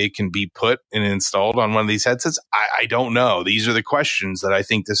that way it can be put and installed on one of these headsets? I don't know. These are the questions that I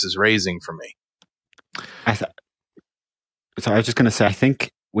think this is raising for me. So I was just going to say, I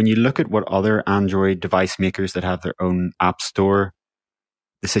think when you look at what other Android device makers that have their own app store,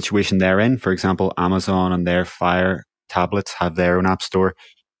 the situation they're in, for example, Amazon and their Fire tablets have their own app store.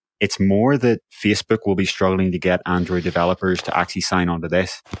 It's more that Facebook will be struggling to get Android developers to actually sign on to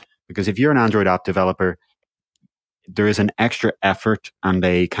this. Because if you're an Android app developer, there is an extra effort and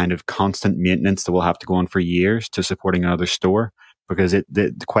a kind of constant maintenance that will have to go on for years to supporting another store. Because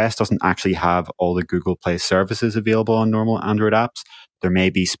the Quest doesn't actually have all the Google Play services available on normal Android apps. There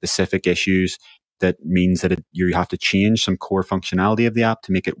may be specific issues that means that you have to change some core functionality of the app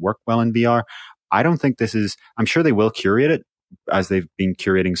to make it work well in VR. I don't think I'm sure they will curate it as they've been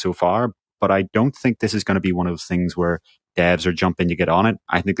curating so far, but I don't think this is going to be one of those things where devs are jumping to get on it.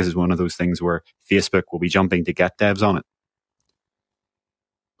 I think this is one of those things where Facebook will be jumping to get devs on it.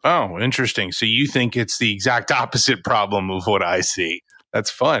 Oh, interesting. So you think it's the exact opposite problem of what I see. That's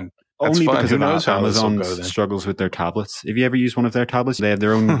fun. That's Only fun. because Who knows how Amazon struggles with their tablets. If you ever use one of their tablets, they have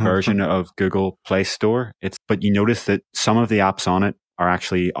their own version of Google Play Store. But you notice that some of the apps on it are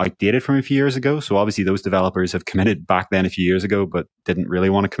actually outdated from a few years ago. So obviously those developers have committed back then a few years ago, but didn't really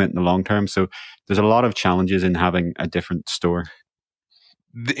want to commit in the long term. So there's a lot of challenges in having a different store.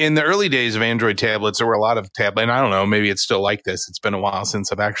 In the early days of Android tablets, there were a lot of tablets, and I don't know, maybe it's still like this. It's been a while since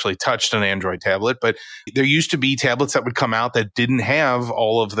I've actually touched an Android tablet, but there used to be tablets that would come out that didn't have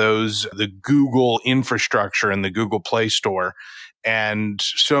all of the Google infrastructure and the Google Play Store. And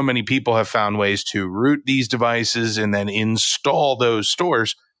so many people have found ways to root these devices and then install those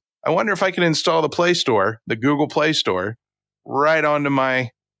stores. I wonder if I can install the Play Store, the Google Play Store, right onto my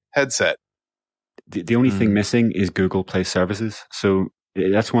headset. The only thing missing is Google Play Services. So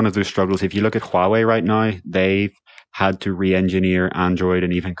that's one of those struggles. If you look at Huawei right now, they've had to re-engineer Android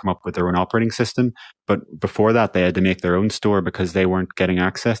and even come up with their own operating system. But before that, they had to make their own store because they weren't getting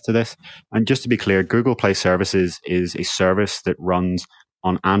access to this. And just to be clear, Google Play Services is a service that runs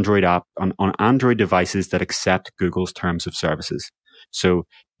on Android on Android devices that accept Google's terms of services. So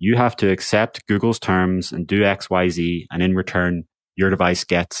you have to accept Google's terms and do X, Y, Z, and in return, your device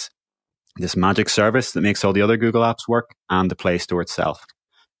gets this magic service that makes all the other Google apps work and the Play Store itself.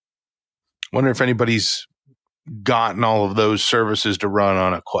 Wonder if anybody's gotten all of those services to run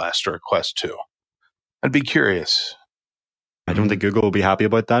on a Quest or a Quest 2. I'd be curious. I don't think Google will be happy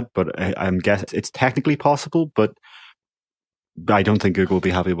about that, but I'm guessing it's technically possible, but I don't think Google will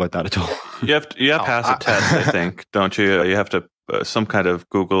be happy about that at all. You have to pass a test, I think, don't you? You have to some kind of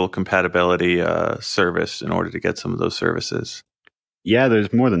Google compatibility service in order to get some of those services. Yeah,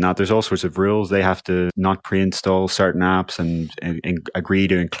 there's more than that. There's all sorts of rules. They have to not pre-install certain apps and agree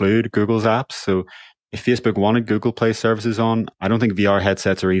to include Google's apps. So if Facebook wanted Google Play services on, I don't think VR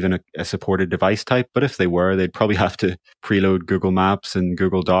headsets are even a supported device type. But if they were, they'd probably have to preload Google Maps and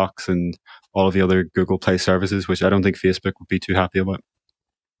Google Docs and all of the other Google Play services, which I don't think Facebook would be too happy about.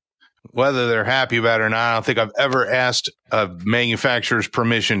 Whether they're happy about it or not, I don't think I've ever asked a manufacturer's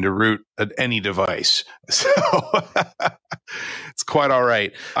permission to root any device. So it's quite all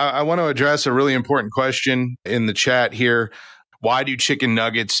right. I want to address a really important question in the chat here. Why do chicken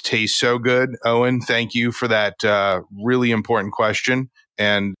nuggets taste so good? Owen, thank you for that really important question.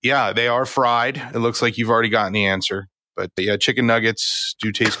 And yeah, they are fried. It looks like you've already gotten the answer. But yeah, chicken nuggets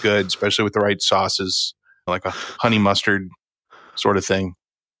do taste good, especially with the right sauces, like a honey mustard sort of thing.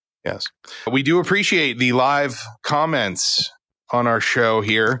 Yes. We do appreciate the live comments on our show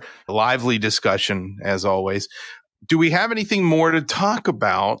here. Lively discussion, as always. Do we have anything more to talk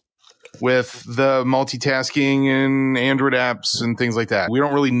about with the multitasking and Android apps and things like that? We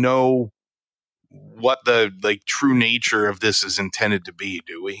don't really know what the true nature of this is intended to be,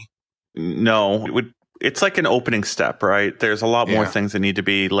 do we? No. It's like an opening step, right? There's a lot more things that need to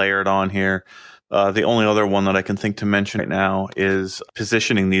be layered on here. The only other one that I can think to mention right now is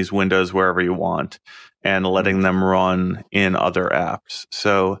positioning these windows wherever you want and letting them run in other apps.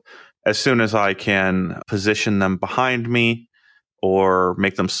 So as soon as I can position them behind me or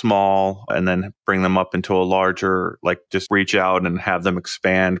make them small and then bring them up into a larger, like just reach out and have them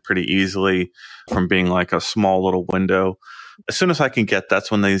expand pretty easily from being like a small little window. As soon as I can get, that's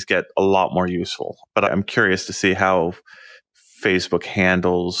when these get a lot more useful. But I'm curious to see how Facebook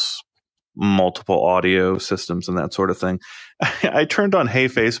handles multiple audio systems and that sort of thing. I turned on Hey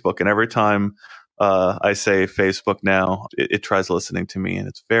Facebook, and every time I say Facebook now, it tries listening to me, and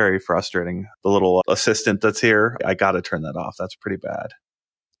it's very frustrating. The little assistant that's here, I got to turn that off. That's pretty bad.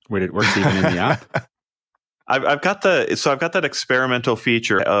 Wait, it works even in the app? I've got that experimental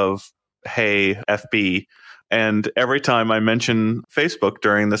feature of Hey FB, and every time I mention Facebook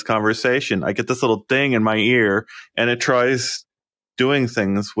during this conversation, I get this little ding in my ear, and it tries doing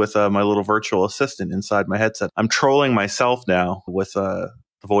things with my little virtual assistant inside my headset. I'm trolling myself now with the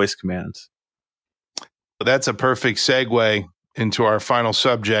voice commands. That's a perfect segue into our final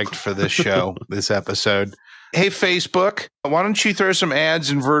subject for this show, this episode. Hey, Facebook, why don't you throw some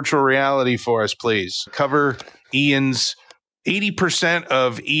ads in virtual reality for us, please? Cover Ian's 80%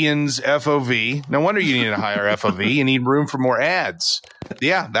 of Ian's FOV. No wonder you need a higher FOV. You need room for more ads.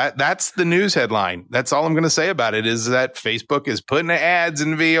 Yeah, that's the news headline. That's all I'm going to say about it is that Facebook is putting ads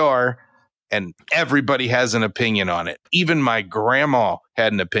in VR and everybody has an opinion on it. Even my grandma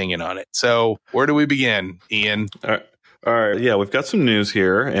had an opinion on it. So where do we begin, Ian? All right. Yeah, we've got some news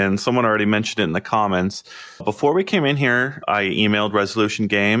here, and someone already mentioned it in the comments. Before we came in here, I emailed Resolution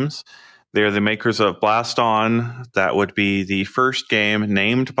Games. They're the makers of Blast On. That would be the first game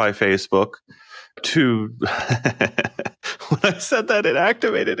named by Facebook to... When I said that, it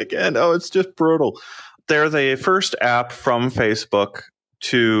activated again. Oh, it's just brutal. They're the first app from Facebook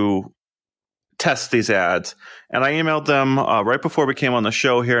to test these ads. And I emailed them right before we came on the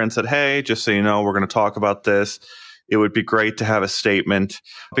show here and said, hey, just so you know, we're going to talk about this. It would be great to have a statement,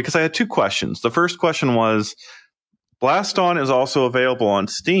 because I had two questions. The first question was, Blast On is also available on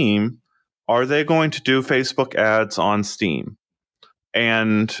Steam. Are they going to do Facebook ads on Steam?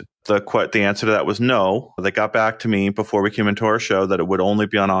 And the answer to that was no. They got back to me before we came into our show that it would only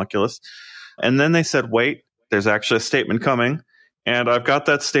be on Oculus. And then they said, wait, there's actually a statement coming. And I've got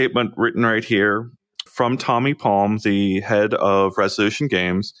that statement written right here from Tommy Palm, the head of Resolution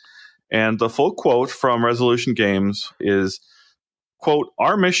Games. And the full quote from Resolution Games is, Quote,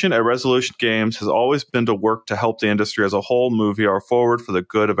 our mission at Resolution Games has always been to work to help the industry as a whole move VR forward for the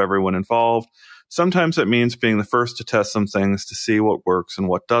good of everyone involved. Sometimes it means being the first to test some things to see what works and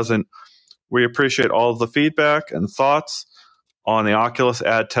what doesn't. We appreciate all of the feedback and thoughts on the Oculus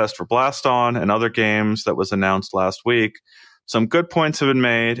ad test for Blast On and other games that was announced last week. Some good points have been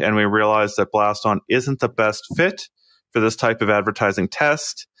made, and we realize that Blast On isn't the best fit for this type of advertising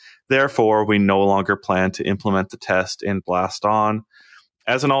test. Therefore, we no longer plan to implement the test in Blast On.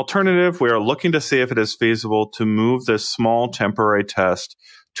 As an alternative, we are looking to see if it is feasible to move this small temporary test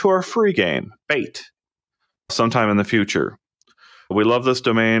to our free game, Bait, sometime in the future. We love this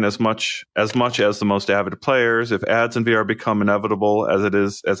domain as much as the most avid players. If ads in VR become inevitable as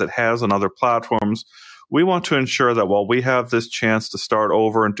it has on other platforms, we want to ensure that while we have this chance to start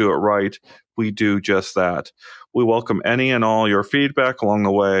over and do it right, we do just that. We welcome any and all your feedback along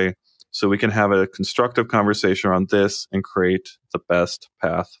the way so we can have a constructive conversation around this and create the best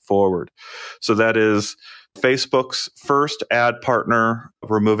path forward. So that is Facebook's first ad partner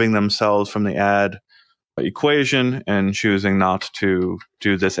removing themselves from the ad equation and choosing not to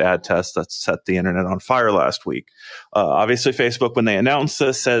do this ad test that set the internet on fire last week. Obviously, Facebook, when they announced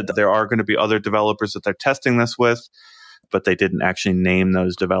this, said that there are going to be other developers that they're testing this with, but they didn't actually name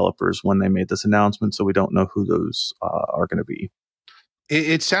those developers when they made this announcement, so we don't know who those are going to be.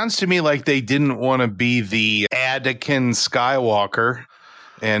 It sounds to me like they didn't want to be the Anakin Skywalker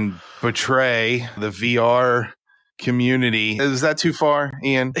and betray the VR community. Is that too far,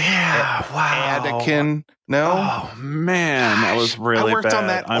 Ian? Yeah, wow. Anakin? No? Oh, man, that was really bad. I worked on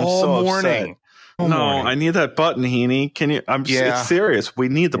that all morning. I need that button, Heaney. Can you? It's serious. We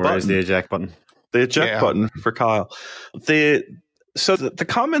need the button. Where's the eject button? The eject button for Kyle. The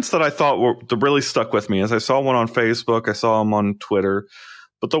comments that I thought that really stuck with me, as I saw one on Facebook, I saw them on Twitter,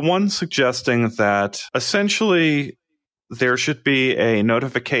 but the one suggesting that essentially there should be a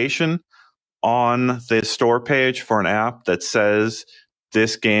notification on the store page for an app that says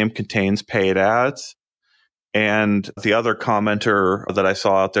this game contains paid ads. And the other commenter that I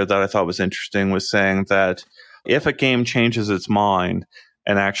saw out there that I thought was interesting was saying that if a game changes its mind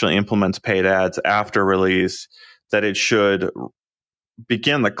and actually implements paid ads after release, that it should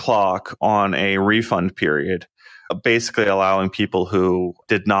begin the clock on a refund period, basically allowing people who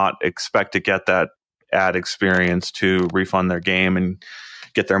did not expect to get that ad experience to refund their game and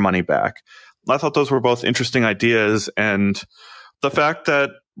get their money back. I thought those were both interesting ideas, and the fact that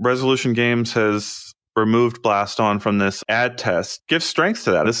Resolution Games has removed Blast On from this ad test gives strength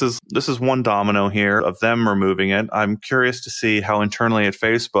to that. This is one domino here of them removing it. I'm curious to see how internally at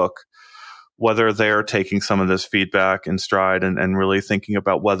Facebook, whether they're taking some of this feedback in stride and really thinking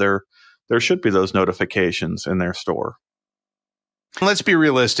about whether there should be those notifications in their store. Let's be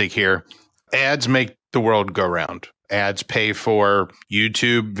realistic here. Ads make the world go round. Ads pay for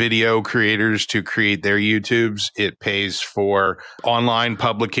YouTube video creators to create their YouTubes. It pays for online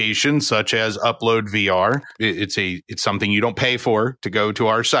publications such as Upload VR. It's something you don't pay for to go to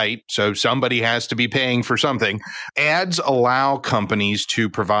our site. So somebody has to be paying for something. Ads allow companies to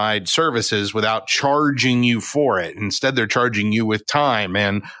provide services without charging you for it. Instead, they're charging you with time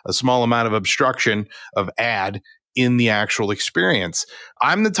and a small amount of obstruction of ad in the actual experience.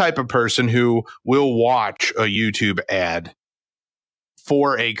 I'm the type of person who will watch a YouTube ad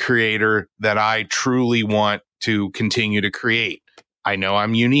for a creator that I truly want to continue to create. I know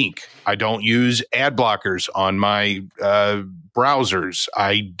I'm unique. I don't use ad blockers on my browsers.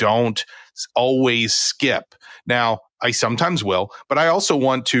 I don't always skip. Now, I sometimes will, but I also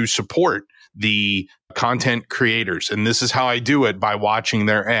want to support the content creators, and this is how I do it, by watching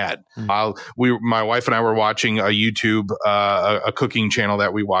their ad. My wife and I were watching a YouTube a cooking channel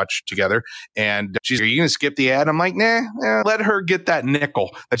that we watch together, and she's, "Are you going to skip the ad?" I'm like, nah, let her get that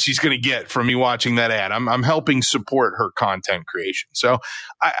nickel that she's going to get from me watching that ad. I'm helping support her content creation. So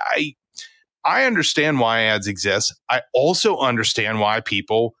I understand why ads exist. I also understand why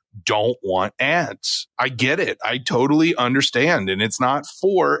people don't want ads. I get it. I totally understand. And it's not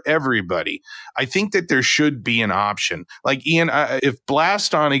for everybody. I think that there should be an option. Like, Ian, if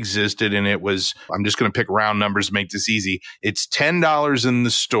Blast On existed and it was, I'm just going to pick round numbers to make this easy, it's $10 in the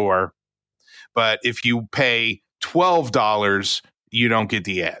store, but if you pay $12, you don't get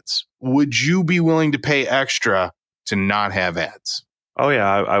the ads. Would you be willing to pay extra to not have ads? Oh, yeah,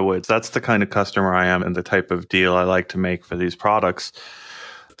 I would. That's the kind of customer I am and the type of deal I like to make for these products.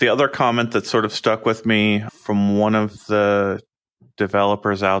 The other comment that sort of stuck with me from one of the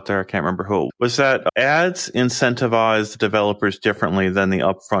developers out there, I can't remember who, was that ads incentivize the developers differently than the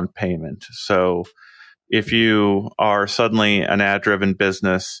upfront payment. So if you are suddenly an ad-driven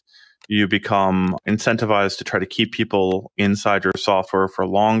business, You become incentivized to try to keep people inside your software for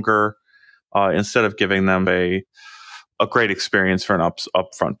longer instead of giving them a great experience for an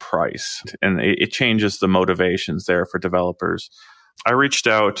upfront price. And it changes the motivations there for developers. I reached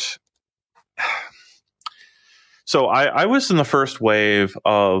out. So I was in the first wave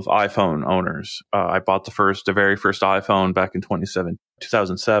of iPhone owners. I bought the very first iPhone back in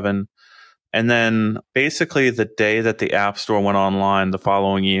 2007. And then basically the day that the App Store went online the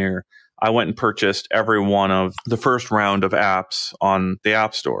following year, I went and purchased every one of the first round of apps on the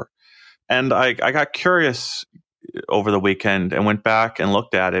App Store. And I got curious over the weekend and went back and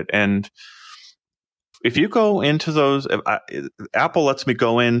looked at it. And if you go into those, Apple lets me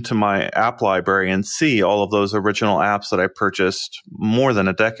go into my app library and see all of those original apps that I purchased more than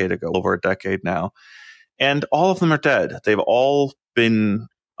a decade ago, over a decade now. And all of them are dead. They've all been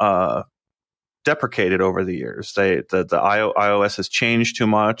deprecated over the years. The iOS has changed too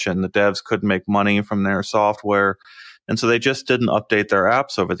much and the devs couldn't make money from their software. And so they just didn't update their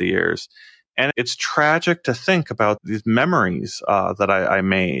apps over the years. And it's tragic to think about these memories that I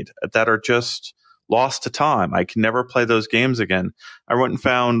made that are just lost to time. I can never play those games again. I went and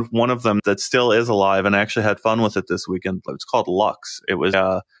found one of them that still is alive and actually had fun with it this weekend. It's called Lux. It was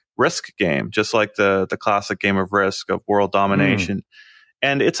a Risk game, just like the classic game of Risk, of world domination.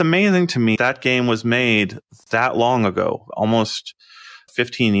 And it's amazing to me that game was made that long ago, almost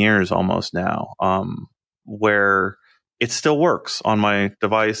 15 years almost now, where it still works on my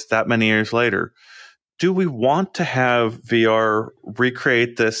device that many years later. Do we want to have VR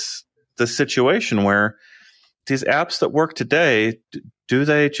recreate this situation where these apps that work today, do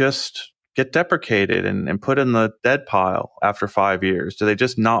they just get deprecated and put in the dead pile after 5 years? Do they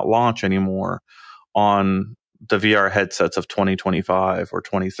just not launch anymore on the VR headsets of 2025 or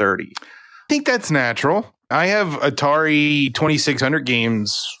 2030? I think that's natural. I have Atari 2600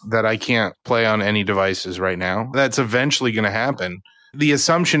 games that I can't play on any devices right now. That's eventually going to happen. The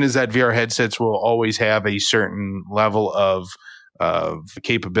assumption is that VR headsets will always have a certain level of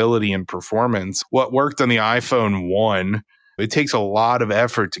capability and performance. What worked on the iPhone 1, it takes a lot of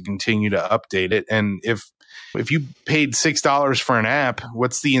effort to continue to update it. And if you paid $6 for an app,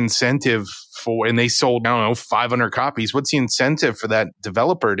 what's the incentive for, and they sold, I don't know, 500 copies, what's the incentive for that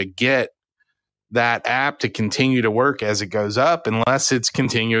developer to get that app to continue to work as it goes up unless it's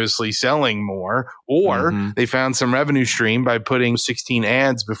continuously selling more, or they found some revenue stream by putting 16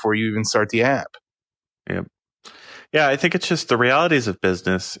 ads before you even start the app? Yep. Yeah, I think it's just the realities of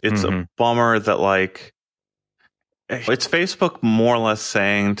business. It's a bummer that it's Facebook more or less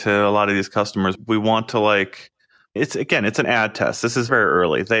saying to a lot of these customers, we want to it's an ad test. This is very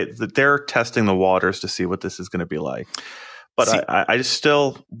early. They're testing the waters to see what this is going to be like. But I just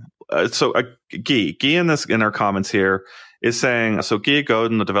still, Guy in our comments here is saying, so Guy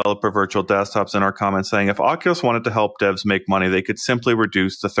Godin, the developer Virtual Desktops, in our comments saying, if Oculus wanted to help devs make money, they could simply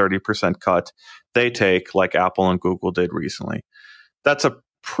reduce the 30% cut they take like Apple and Google did recently. That's a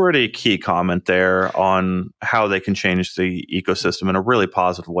pretty key comment there on how they can change the ecosystem in a really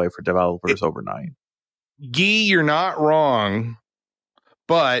positive way for developers overnight. Guy, you're not wrong,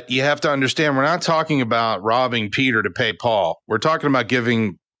 but you have to understand, we're not talking about robbing Peter to pay Paul. We're talking about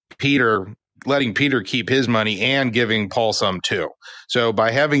letting Peter keep his money and giving Paul some too. So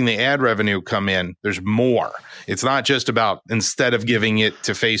by having the ad revenue come in, there's more. It's not just about, instead of giving it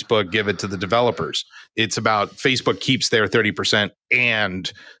to Facebook, give it to the developers. It's about Facebook keeps their 30%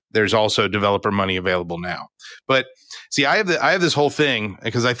 and there's also developer money available now. But see, I have this whole thing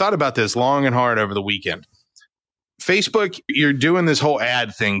because I thought about this long and hard over the weekend. Facebook, you're doing this whole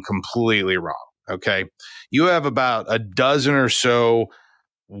ad thing completely wrong. Okay. You have about a dozen or so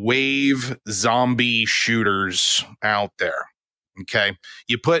wave zombie shooters out there. Okay.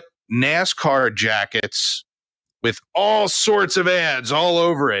 You put NASCAR jackets with all sorts of ads all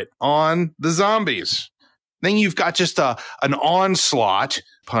over it on the zombies. Then you've got just an onslaught,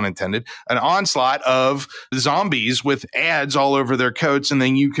 pun intended, an onslaught of zombies with ads all over their coats, and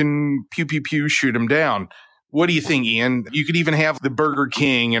then you can pew, pew, pew, shoot them down. What do you think, Ian? You could even have the Burger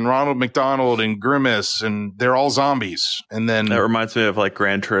King and Ronald McDonald and Grimace, and they're all zombies. And then that reminds me of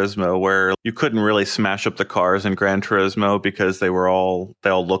Gran Turismo, where you couldn't really smash up the cars in Gran Turismo because they all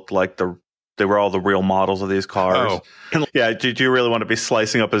looked like they were all the real models of these cars. Oh. And yeah, did you really want to be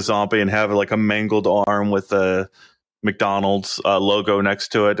slicing up a zombie and have a mangled arm with the McDonald's logo next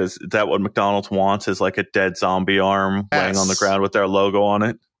to it? Is that what McDonald's wants? Is a dead zombie arm laying on the ground with their logo on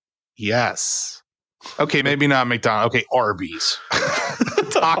it? Yes. Okay, maybe not McDonald's. Okay, Arby's.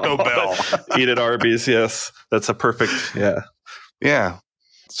 Taco Bell. Eat at Arby's, yes. That's a perfect, yeah. Yeah.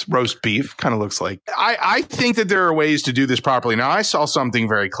 It's roast beef, kind of looks like. I think that there are ways to do this properly. Now, I saw something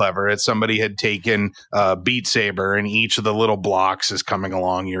very clever. It's somebody had taken Beat Saber, and each of the little blocks is coming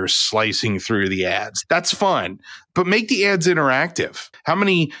along. You're slicing through the ads. That's fun, but make the ads interactive. How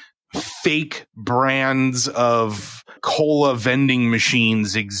many fake brands of cola vending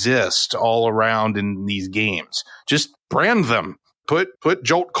machines exist all around in these games? Just brand them. Put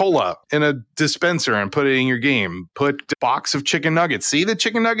Jolt Cola in a dispenser and put it in your game. Put a box of chicken nuggets. See, the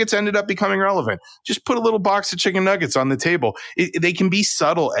chicken nuggets ended up becoming relevant. Just put a little box of chicken nuggets on the table. They can be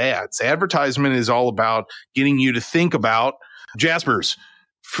subtle ads. Advertisement is all about getting you to think about Jasper's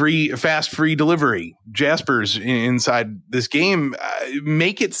fast free delivery. Jasper's inside this game.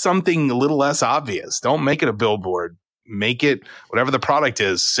 Make it something a little less obvious. Don't make it a billboard. Make it whatever the product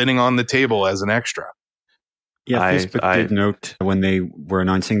is sitting on the table as an extra. Yeah, Facebook did note when they were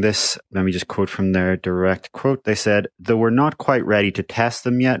announcing this, let me just quote from their direct quote. They said, though we're not quite ready to test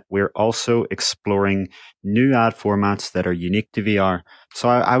them yet, we're also exploring new ad formats that are unique to VR. So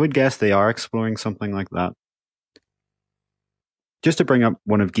I would guess they are exploring something like that. Just to bring up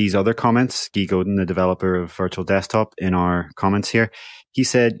one of Guy's other comments, Guy Godin, the developer of Virtual Desktop, in our comments here, he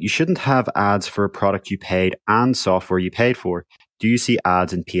said, you shouldn't have ads for a product you paid and software you paid for. Do you see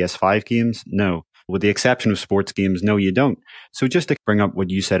ads in PS5 games? No. With the exception of sports games, no, you don't. So just to bring up what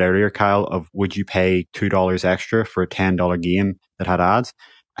you said earlier, Kyle, of would you pay $2 extra for a $10 game that had ads?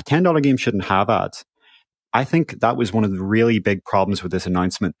 A $10 game shouldn't have ads. I think that was one of the really big problems with this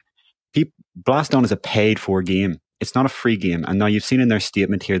announcement. Blast On is a paid-for game. It's not a free game. And now you've seen in their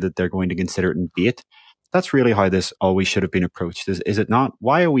statement here that they're going to consider it in bait. That's really how this always should have been approached. Is it not?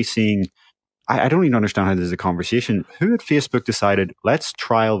 Why are we seeing... I don't even understand how this is a conversation. Who at Facebook decided, let's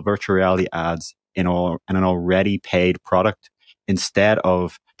trial virtual reality ads in an already paid product instead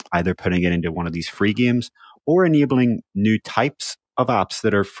of either putting it into one of these free games or enabling new types of apps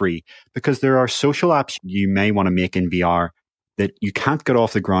that are free? Because there are social apps you may want to make in VR that you can't get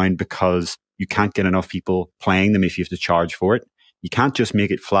off the ground because you can't get enough people playing them if you have to charge for it. You can't just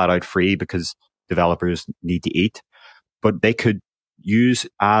make it flat out free because developers need to eat. But they could use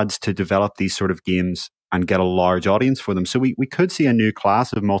ads to develop these sort of games and get a large audience for them. So we could see a new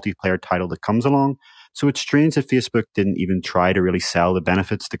class of multiplayer title that comes along. So it's strange that Facebook didn't even try to really sell the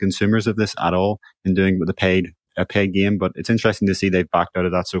benefits to consumers of this at all in doing with a paid game. But it's interesting to see they've backed out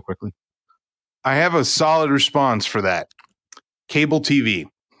of that so quickly. I have a solid response for that. Cable TV.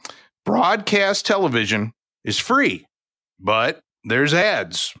 Broadcast television is free, but there's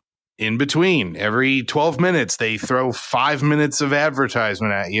ads in between. Every 12 minutes, they throw 5 minutes of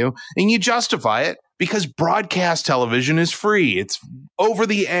advertisement at you, and you justify it because broadcast television is free. It's over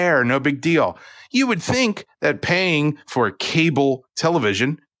the air, no big deal. You would think that paying for cable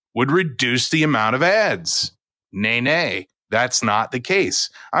television would reduce the amount of ads. Nay, that's not the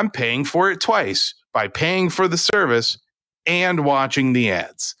case. I'm paying for it twice by paying for the service and watching the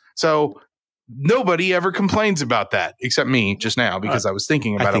ads. So nobody ever complains about that except me just now because I was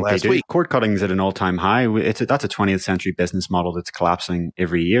thinking about it last week. Cord cutting is at an all-time high. That's a 20th century business model that's collapsing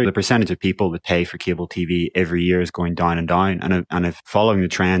every year. The percentage of people that pay for cable TV every year is going down and down. And if following the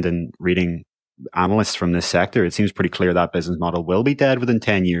trend and reading analysts from this sector, it seems pretty clear that business model will be dead within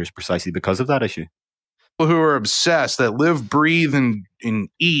 10 years precisely because of that issue. People who are obsessed, that live, breathe, and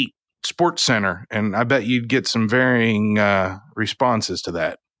eat Sports Center. And I bet you'd get some varying responses to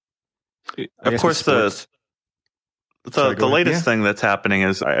that. Of course, the latest thing that's happening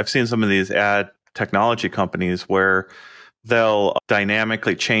is I've seen some of these ad technology companies where they'll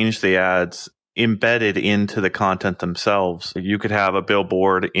dynamically change the ads embedded into the content themselves. You could have a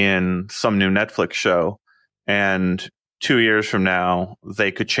billboard in some new Netflix show, and 2 years from now,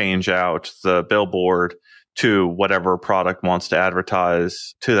 they could change out the billboard to whatever product wants to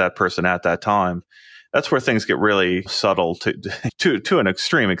advertise to that person at that time. That's where things get really subtle to an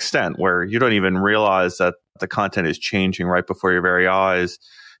extreme extent, where you don't even realize that the content is changing right before your very eyes.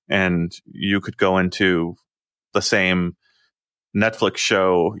 And you could go into the same Netflix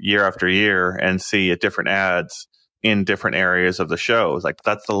show year after year and see different ads in different areas of the show. Like,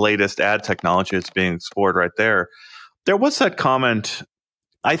 that's the latest ad technology that's being explored right there. There was that comment.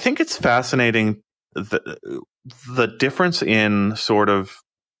 I think it's fascinating, the difference in sort of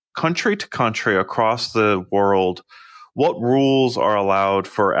country to country across the world, what rules are allowed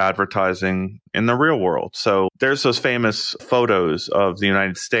for advertising in the real world. So there's those famous photos of the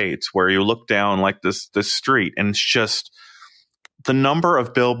United States where you look down like this street, and it's just the number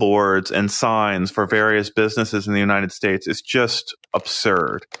of billboards and signs for various businesses in the United States is just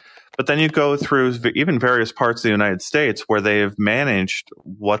absurd. But then you go through even various parts of the United States where they've managed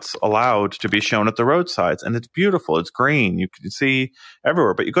what's allowed to be shown at the roadsides. And it's beautiful. It's green. You can see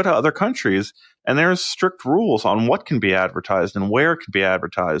everywhere. But you go to other countries and there's strict rules on what can be advertised and where it can be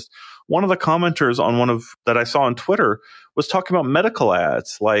advertised. One of the commenters on that I saw on Twitter was talking about medical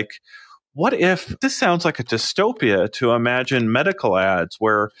ads. Like, what if this sounds like a dystopia to imagine medical ads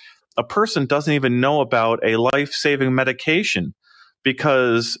where a person doesn't even know about a life-saving medication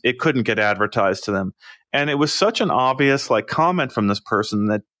because it couldn't get advertised to them. And it was such an obvious comment from this person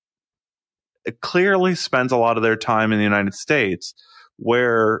that it clearly spends a lot of their time in the United States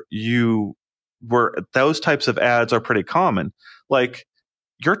where those types of ads are pretty common. Like,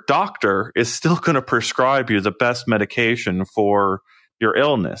 your doctor is still going to prescribe you the best medication for your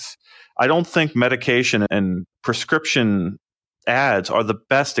illness. I don't think medication and prescription ads are the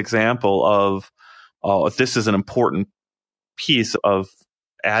best example of, this is an important piece of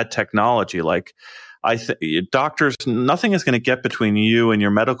ad technology. Like, doctors, nothing is going to get between you and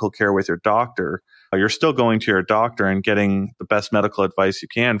your medical care with your doctor. You're still going to your doctor and getting the best medical advice you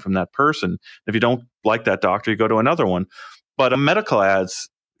can from that person. If you don't like that doctor, you go to another one. But medical ads,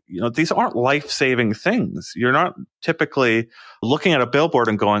 these aren't life-saving things. You're not typically looking at a billboard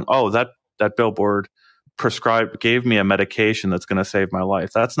and going, oh, that billboard gave me a medication that's going to save my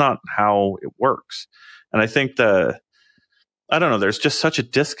life. That's not how it works. And I think I don't know, there's just such a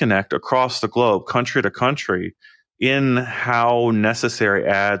disconnect across the globe, country to country, in how necessary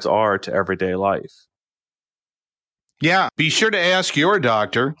ads are to everyday life. Yeah. Be sure to ask your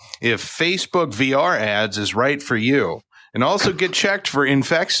doctor if Facebook VR ads is right for you. And also get checked for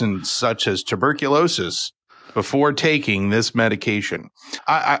infections such as tuberculosis before taking this medication.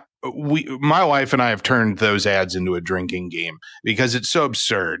 My wife and I have turned those ads into a drinking game because it's so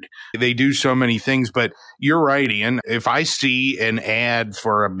absurd. They do so many things, but you're right, Ian. If I see an ad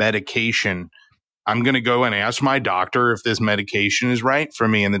for a medication, I'm going to go and ask my doctor if this medication is right for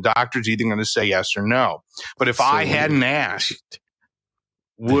me. And the doctor's either going to say yes or no. But if I hadn't asked,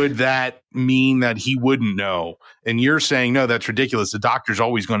 would that mean that he wouldn't know? And you're saying, no, that's ridiculous. The doctor's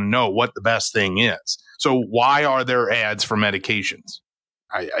always going to know what the best thing is. So why are there ads for medications?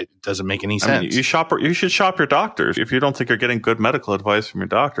 It doesn't make any sense. I mean, you should shop your doctors. If you don't think you're getting good medical advice from your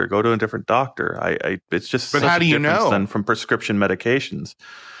doctor, go to a different doctor. It's just but how do you know? Than from prescription medications.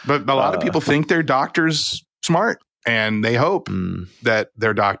 But a lot of people think their doctor's smart, and they hope that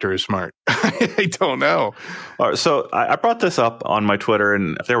their doctor is smart. I don't know. All right, so I brought this up on my Twitter,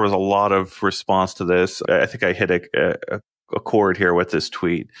 and there was a lot of response to this. I think I hit a chord here with this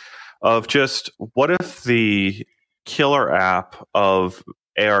tweet of just, what if the killer app of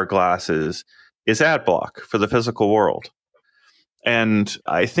AR glasses is ad block for the physical world? And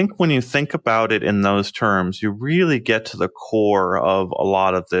I think when you think about it in those terms, you really get to the core of a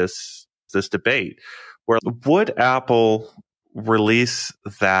lot of this debate. Where would Apple release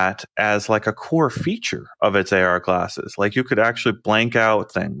that as like a core feature of its AR glasses? Like, you could actually blank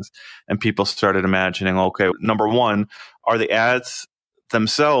out things, and people started imagining, okay, number one, are the ads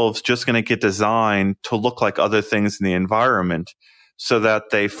themselves just going to get designed to look like other things in the environment so that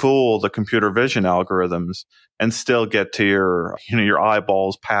they fool the computer vision algorithms and still get to your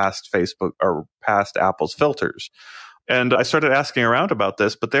eyeballs past Facebook or past Apple's filters? And I started asking around about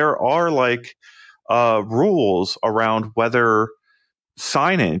this, but there are rules around whether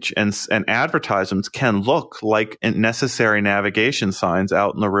signage and advertisements can look like necessary navigation signs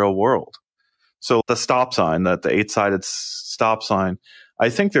out in the real world. So the stop sign, the 8-sided stop sign, I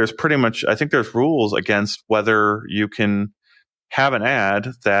think there's rules against whether you can have an ad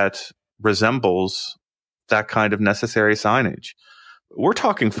that resembles that kind of necessary signage. We're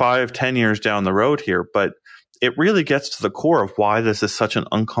talking 5-10 years down the road here, but it really gets to the core of why this is such an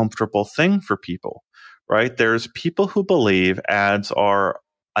uncomfortable thing for people, right? There's people who believe ads are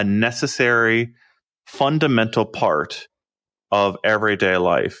a necessary, fundamental part of everyday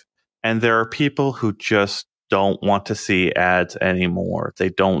life. And there are people who just don't want to see ads anymore. They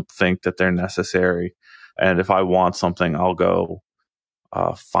don't think that they're necessary. And if I want something, I'll go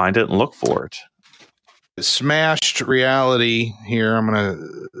find it and look for it. Smashed reality here. I'm going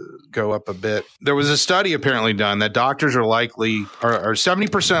to go up a bit. There was a study apparently done that doctors are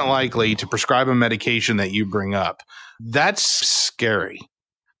 70% likely to prescribe a medication that you bring up. That's scary.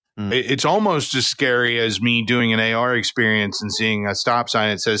 It's almost as scary as me doing an AR experience and seeing a stop sign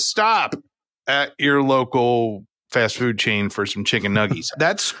that says stop at your local fast food chain for some chicken nuggies.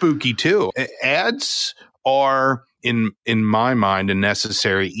 That's spooky too. Ads are, in my mind, a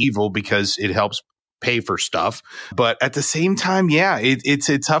necessary evil because it helps pay for stuff. But at the same time, yeah, it's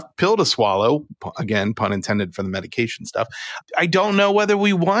a tough pill to swallow. Again, pun intended for the medication stuff. I don't know whether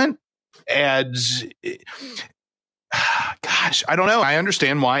we want ads. Gosh, I don't know. I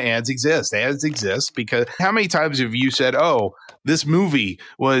understand why ads exist. Ads exist because how many times have you said, "Oh, this movie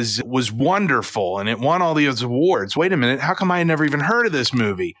was wonderful and it won all these awards." Wait a minute, how come I never even heard of this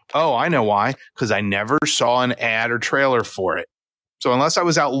movie? Oh, I know why. Because I never saw an ad or trailer for it. So unless I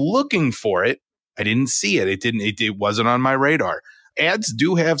was out looking for it, I didn't see it. It wasn't on my radar. Ads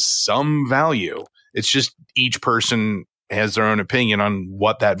do have some value. It's just each person has their own opinion on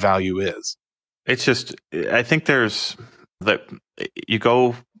what that value is. It's just, I think there's that you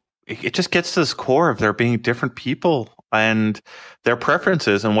go, it just gets to this core of there being different people and their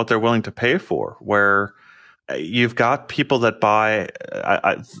preferences and what they're willing to pay for, where you've got people that buy,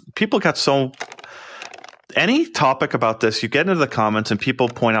 people got so, any topic about this, you get into the comments and people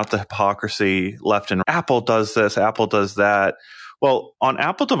point out the hypocrisy left and right. Apple does this, Apple does that. Well, on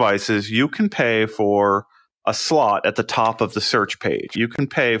Apple devices, you can pay for a slot at the top of the search page. You can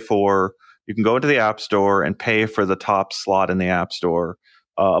go into the App Store and pay for the top slot in the App Store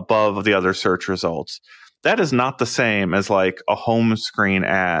above the other search results. That is not the same as like a home screen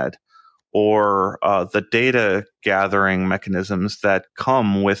ad or the data gathering mechanisms that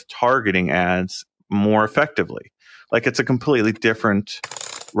come with targeting ads more effectively. Like, it's a completely different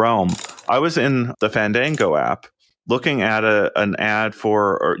realm. I was in the Fandango app looking at an ad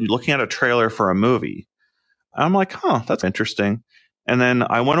or looking at a trailer for a movie. I'm like, that's interesting. And then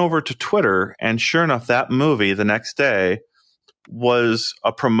I went over to Twitter, and sure enough, that movie the next day was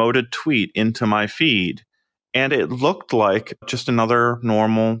a promoted tweet into my feed. And it looked like just another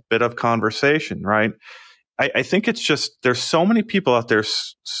normal bit of conversation, right? I think it's just, there's so many people out there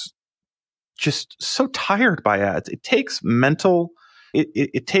just so tired by ads. It takes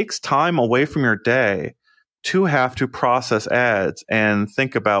it takes time away from your day to have to process ads and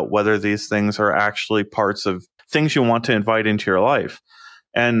think about whether these things are actually parts of things you want to invite into your life.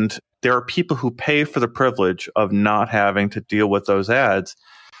 And there are people who pay for the privilege of not having to deal with those ads.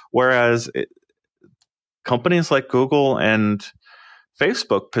 Whereas companies like Google and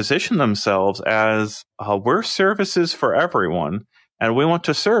Facebook position themselves as we're services for everyone. And we want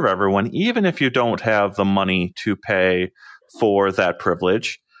to serve everyone, even if you don't have the money to pay for that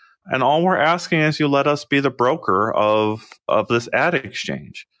privilege. And all we're asking is you let us be the broker of this ad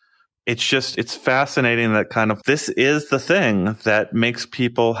exchange. It's fascinating that kind of this is the thing that makes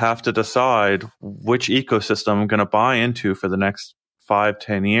people have to decide which ecosystem I'm going to buy into for the next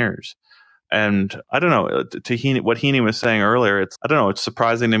 5-10 years. And I don't know, what Heaney was saying earlier, it's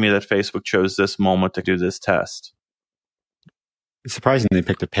surprising to me that Facebook chose this moment to do this test. It's surprising they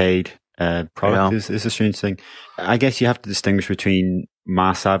picked a paid product is a strange thing. I guess you have to distinguish between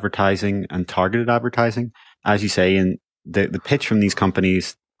mass advertising and targeted advertising. As you say, in the pitch from these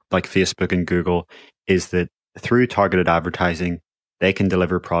companies like Facebook and Google is that through targeted advertising, they can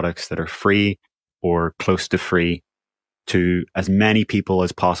deliver products that are free or close to free to as many people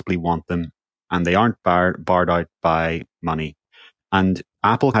as possibly want them, and they aren't barred out by money. And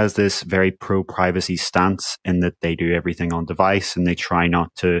Apple has this very pro-privacy stance in that they do everything on device and they try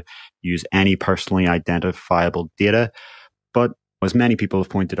not to use any personally identifiable data. But as many people have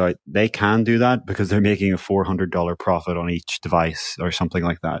pointed out, they can do that because they're making a $400 profit on each device or something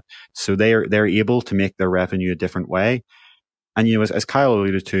like that. So they're able to make their revenue a different way. And as Kyle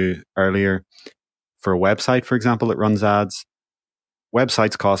alluded to earlier, for a website, for example, that runs ads,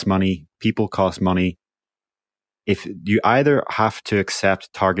 websites cost money, people cost money. If you either have to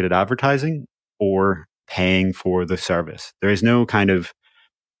accept targeted advertising or paying for the service, there is no kind of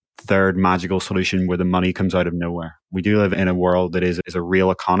third magical solution where the money comes out of nowhere. We do live in a world that is a real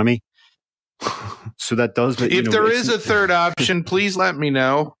economy. So that does. If there is a third option, please let me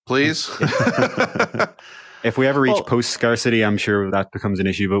know, please. If we ever reach post scarcity, I'm sure that becomes an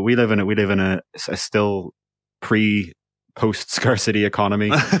issue. But we live in a still post scarcity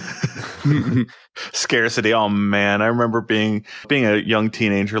economy. Scarcity. Oh man, I remember being a young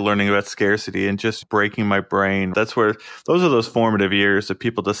teenager learning about scarcity and just breaking my brain. Those are those formative years that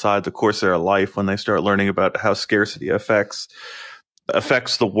people decide the course of their life when they start learning about how scarcity affects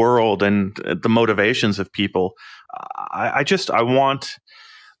the world and the motivations of people.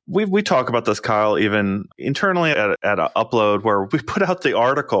 We talk about this, Kyle, even internally at Upload, where we put out the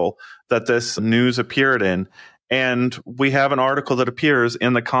article that this news appeared in. And we have an article that appears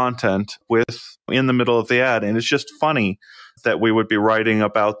in the content in the middle of the ad. And it's just funny that we would be writing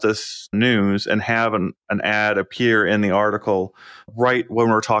about this news and have an ad appear in the article right when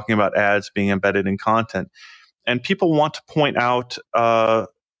we're talking about ads being embedded in content. And people want to point out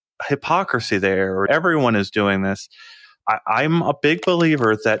hypocrisy there. Everyone is doing this. I'm a big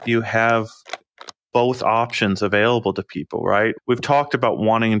believer that you have both options available to people, right? We've talked about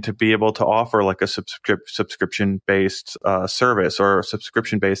wanting to be able to offer like a subscription-based service or a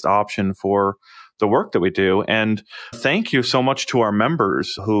subscription-based option for the work that we do. And thank you so much to our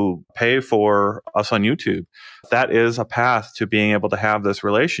members who pay for us on YouTube. That is a path to being able to have this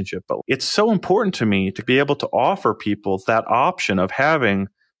relationship. But it's so important to me to be able to offer people that option of having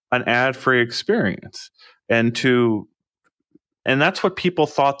an ad-free experience. And that's what people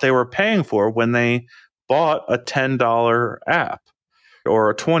thought they were paying for when they bought a $10 app or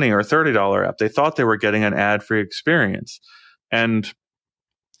a $20 or $30 app. They thought they were getting an ad-free experience. And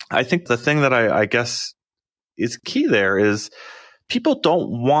I think the thing that I guess is key there is people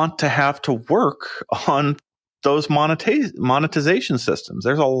don't want to have to work on those monetization systems.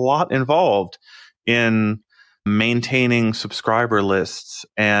 There's a lot involved in maintaining subscriber lists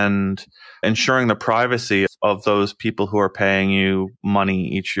and ensuring the privacy of those people who are paying you money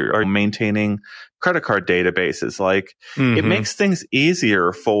each year, or maintaining credit card databases. Like, it makes things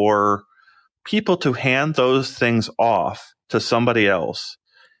easier for people to hand those things off to somebody else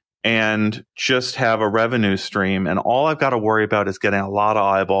and just have a revenue stream. And all I've got to worry about is getting a lot of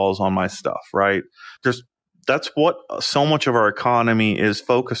eyeballs on my stuff, right? That's what so much of our economy is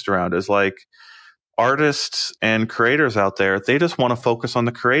focused around, is like artists and creators out there. They just want to focus on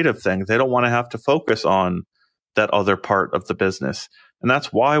the creative thing. They don't want to have to focus on that other part of the business. And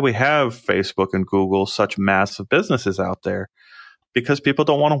that's why we have Facebook and Google, such massive businesses out there, because people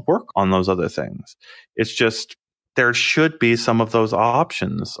don't want to work on those other things. It's just, there should be some of those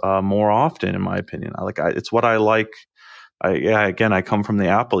options more often, in my opinion. It's what I like. I come from the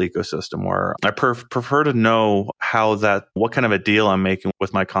Apple ecosystem, where I prefer to know what kind of a deal I'm making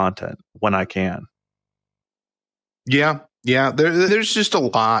with my content when I can. Yeah. There's just a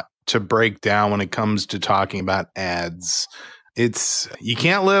lot to break down when it comes to talking about ads. You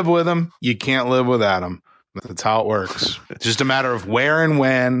can't live with them. You can't live without them. That's how it works. It's just a matter of where and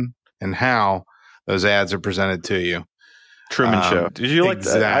when and how those ads are presented to you. Truman Show. Did you like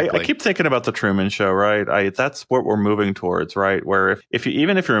exactly. that? I keep thinking about the Truman Show, right? That's what we're moving towards, right? Where if you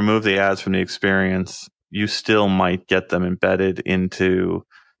remove the ads from the experience, you still might get them embedded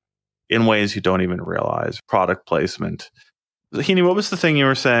in ways you don't even realize. Product placement. Heaney, what was the thing you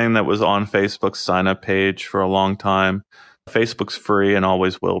were saying that was on Facebook's sign-up page for a long time? Facebook's free and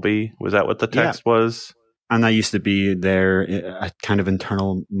always will be. Was that what the text was? And that used to be their kind of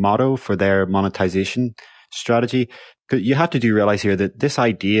internal motto for their monetization strategy. You have to realize here that this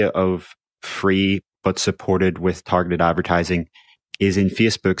idea of free but supported with targeted advertising is in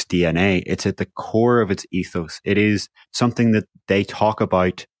Facebook's DNA. It's at the core of its ethos. It is something that they talk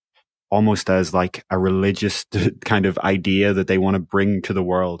about almost as like a religious kind of idea that they want to bring to the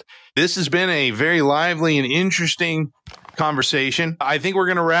world. This has been a very lively and interesting conversation. I think we're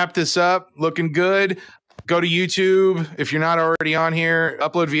going to wrap this up. Looking good. Go to YouTube if you're not already on here.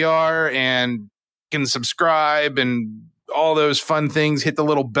 Upload VR and can subscribe and all those fun things. Hit the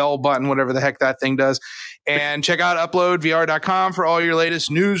little bell button, whatever the heck that thing does. And check out uploadvr.com for all your latest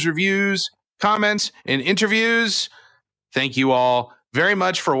news, reviews, comments, and interviews. Thank you all very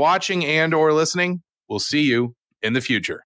much for watching and or listening. We'll see you in the future.